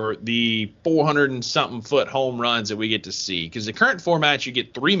or the 400 and something foot home runs that we get to see. Because the current format, you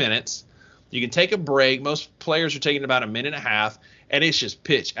get 3 minutes. You can take a break. Most players are taking about a minute and a half, and it's just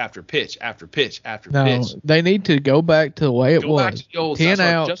pitch after pitch after pitch after pitch. No, they need to go back to the way it was. Go back to the old 10 outs.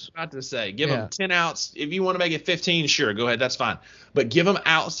 I was just about to say. Give them 10 outs. If you want to make it 15, sure, go ahead. That's fine. But give them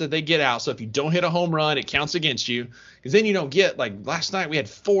outs that they get out. So if you don't hit a home run, it counts against you. Because then you don't get, like last night we had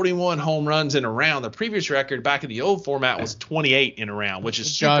 41 home runs in a round. The previous record back in the old format was 28 in a round, which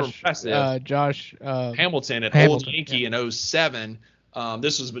is super impressive. Josh Hamilton at Old Yankee in 07.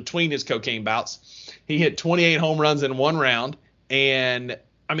 This was between his cocaine bouts. He hit 28 home runs in one round. And,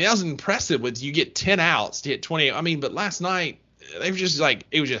 I mean, that was impressive. With you get 10 outs to hit 28. I mean, but last night, they were just like,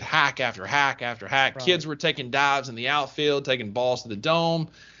 it was just hack after hack after hack. Right. Kids were taking dives in the outfield, taking balls to the dome.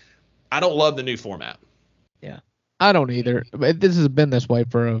 I don't love the new format. Yeah, I don't either. But this has been this way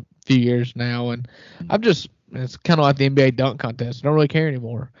for a few years now. And it's kind of like the NBA dunk contest. I don't really care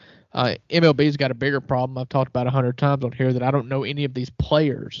anymore. MLB's got a bigger problem. I've talked about 100 times on here that I don't know any of these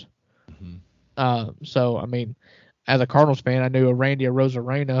players. Mm-hmm. So, I mean, as a Cardinals fan, I knew a Randy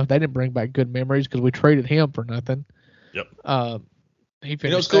Arozarena. They didn't bring back good memories because we traded him for nothing. Yep.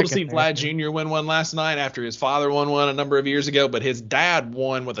 It was cool to see Vlad Jr. win one last night after his father won one a number of years ago, but his dad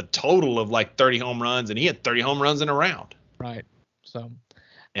won with a total of like 30 home runs, and he had 30 home runs in a round. Right. So,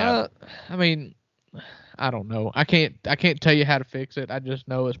 yeah. I mean, I don't know. I can't tell you how to fix it. I just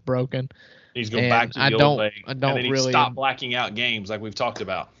know it's broken. He's going back to the old way. I don't really stop blacking out games like we've talked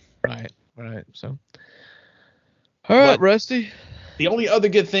about. Right. So. All right, Rusty. The only other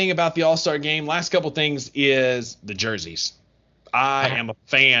good thing about the All-Star game, last couple things, is the jerseys. I am a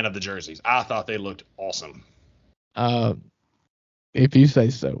fan of the jerseys. I thought they looked awesome. If you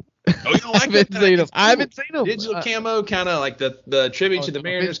say so. Oh, you don't like I haven't seen them. Digital camo, kind of like the tribute to the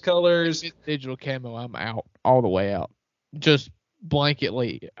Mariners colors. Digital camo, I'm out. All the way out. Just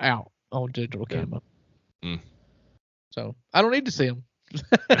blanketly out on digital camo. Mm. So, I don't need to see them.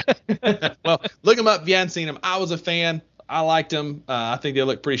 Well, look them up if you hadn't seen them. I was a fan. I liked them. I think they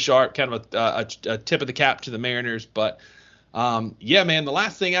look pretty sharp. Kind of a tip of the cap to the Mariners. But yeah, man. The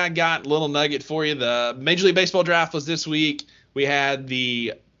last thing I got, a little nugget for you. The Major League Baseball draft was this week. We had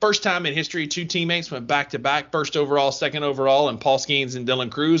the first time in history 2 teammates went back to back, first overall, second overall, and Paul Skeens and Dylan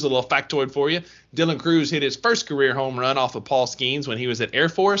Cruz. A little factoid for you: Dylan Cruz hit his first career home run off of Paul Skeens when he was at Air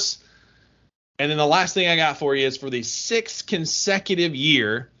Force. And then the last thing I got for you is for the 6th consecutive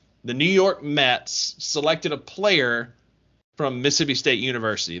year, the New York Mets selected a player from Mississippi State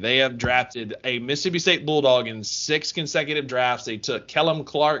University. They have drafted a Mississippi State Bulldog in 6 consecutive drafts. They took Kellum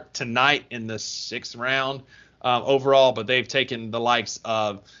Clark tonight in the 6th round overall, but they've taken the likes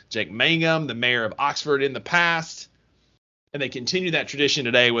of Jake Mangum, the mayor of Oxford in the past, and they continue that tradition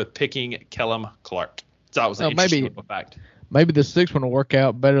today with picking Kellum Clark. So that was an interesting fact. Maybe the 6th one will work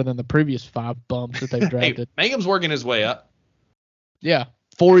out better than the previous 5 bumps that they've drafted. Hey, Mangum's working his way up. Yeah.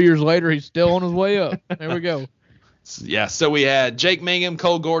 4 years later, he's still on his way up. There we go. Yeah, so we had Jake Mangum,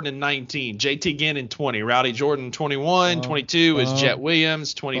 Cole Gordon in 19, JT Ginn in 20, Rowdy Jordan 21, 22 is Jet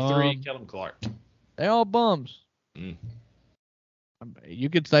Williams, 23, Kellum Clark. They all bums. Mm. You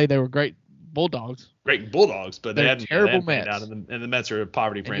could say they were great Bulldogs. Great Bulldogs, but they had terrible Mets. Out and the Mets are a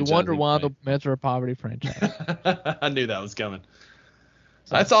poverty franchise. You wonder why the Mets are a poverty franchise. I knew that was coming.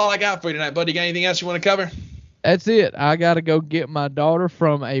 So that's all I got for you tonight, buddy. You got anything else you want to cover? That's it. I got to go get my daughter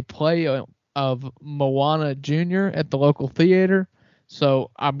from a play of Moana Jr. at the local theater.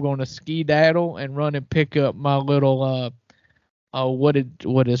 So I'm going to skedaddle and run and pick up my little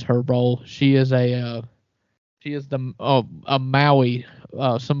what is her role? She is a Maui,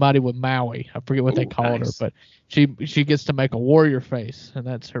 somebody with Maui. I forget what they called her, but she gets to make a warrior face, and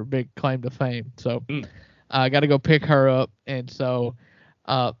that's her big claim to fame. So I got to go pick her up, and so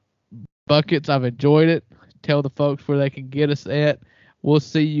Buckets, I've enjoyed it. Tell the folks where they can get us at. We'll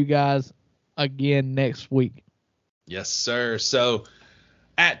see you guys again next week. Yes, sir. So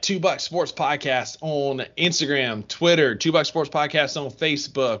at $2 Sports Podcast on Instagram, Twitter, $2 Sports Podcast on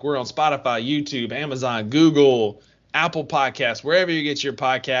Facebook. We're on Spotify, YouTube, Amazon, Google, Apple Podcasts, wherever you get your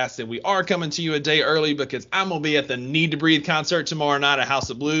podcasts. And we are coming to you a day early because I'm going to be at the Need to Breathe concert tomorrow night at House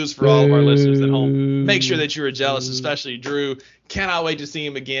of Blues for all of our listeners at home. Make sure that you are jealous, especially Drew. Cannot wait to see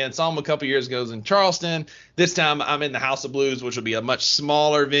him again. Saw him a couple years ago in Charleston. This time I'm in the House of Blues, which will be a much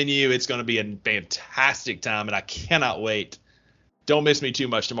smaller venue. It's going to be a fantastic time, and I cannot wait. Don't miss me too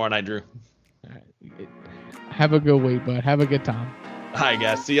much tomorrow night, Drew. All right. Have a good week, bud. Have a good time. All right,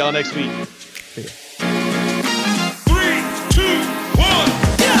 guys. See y'all next week. See ya.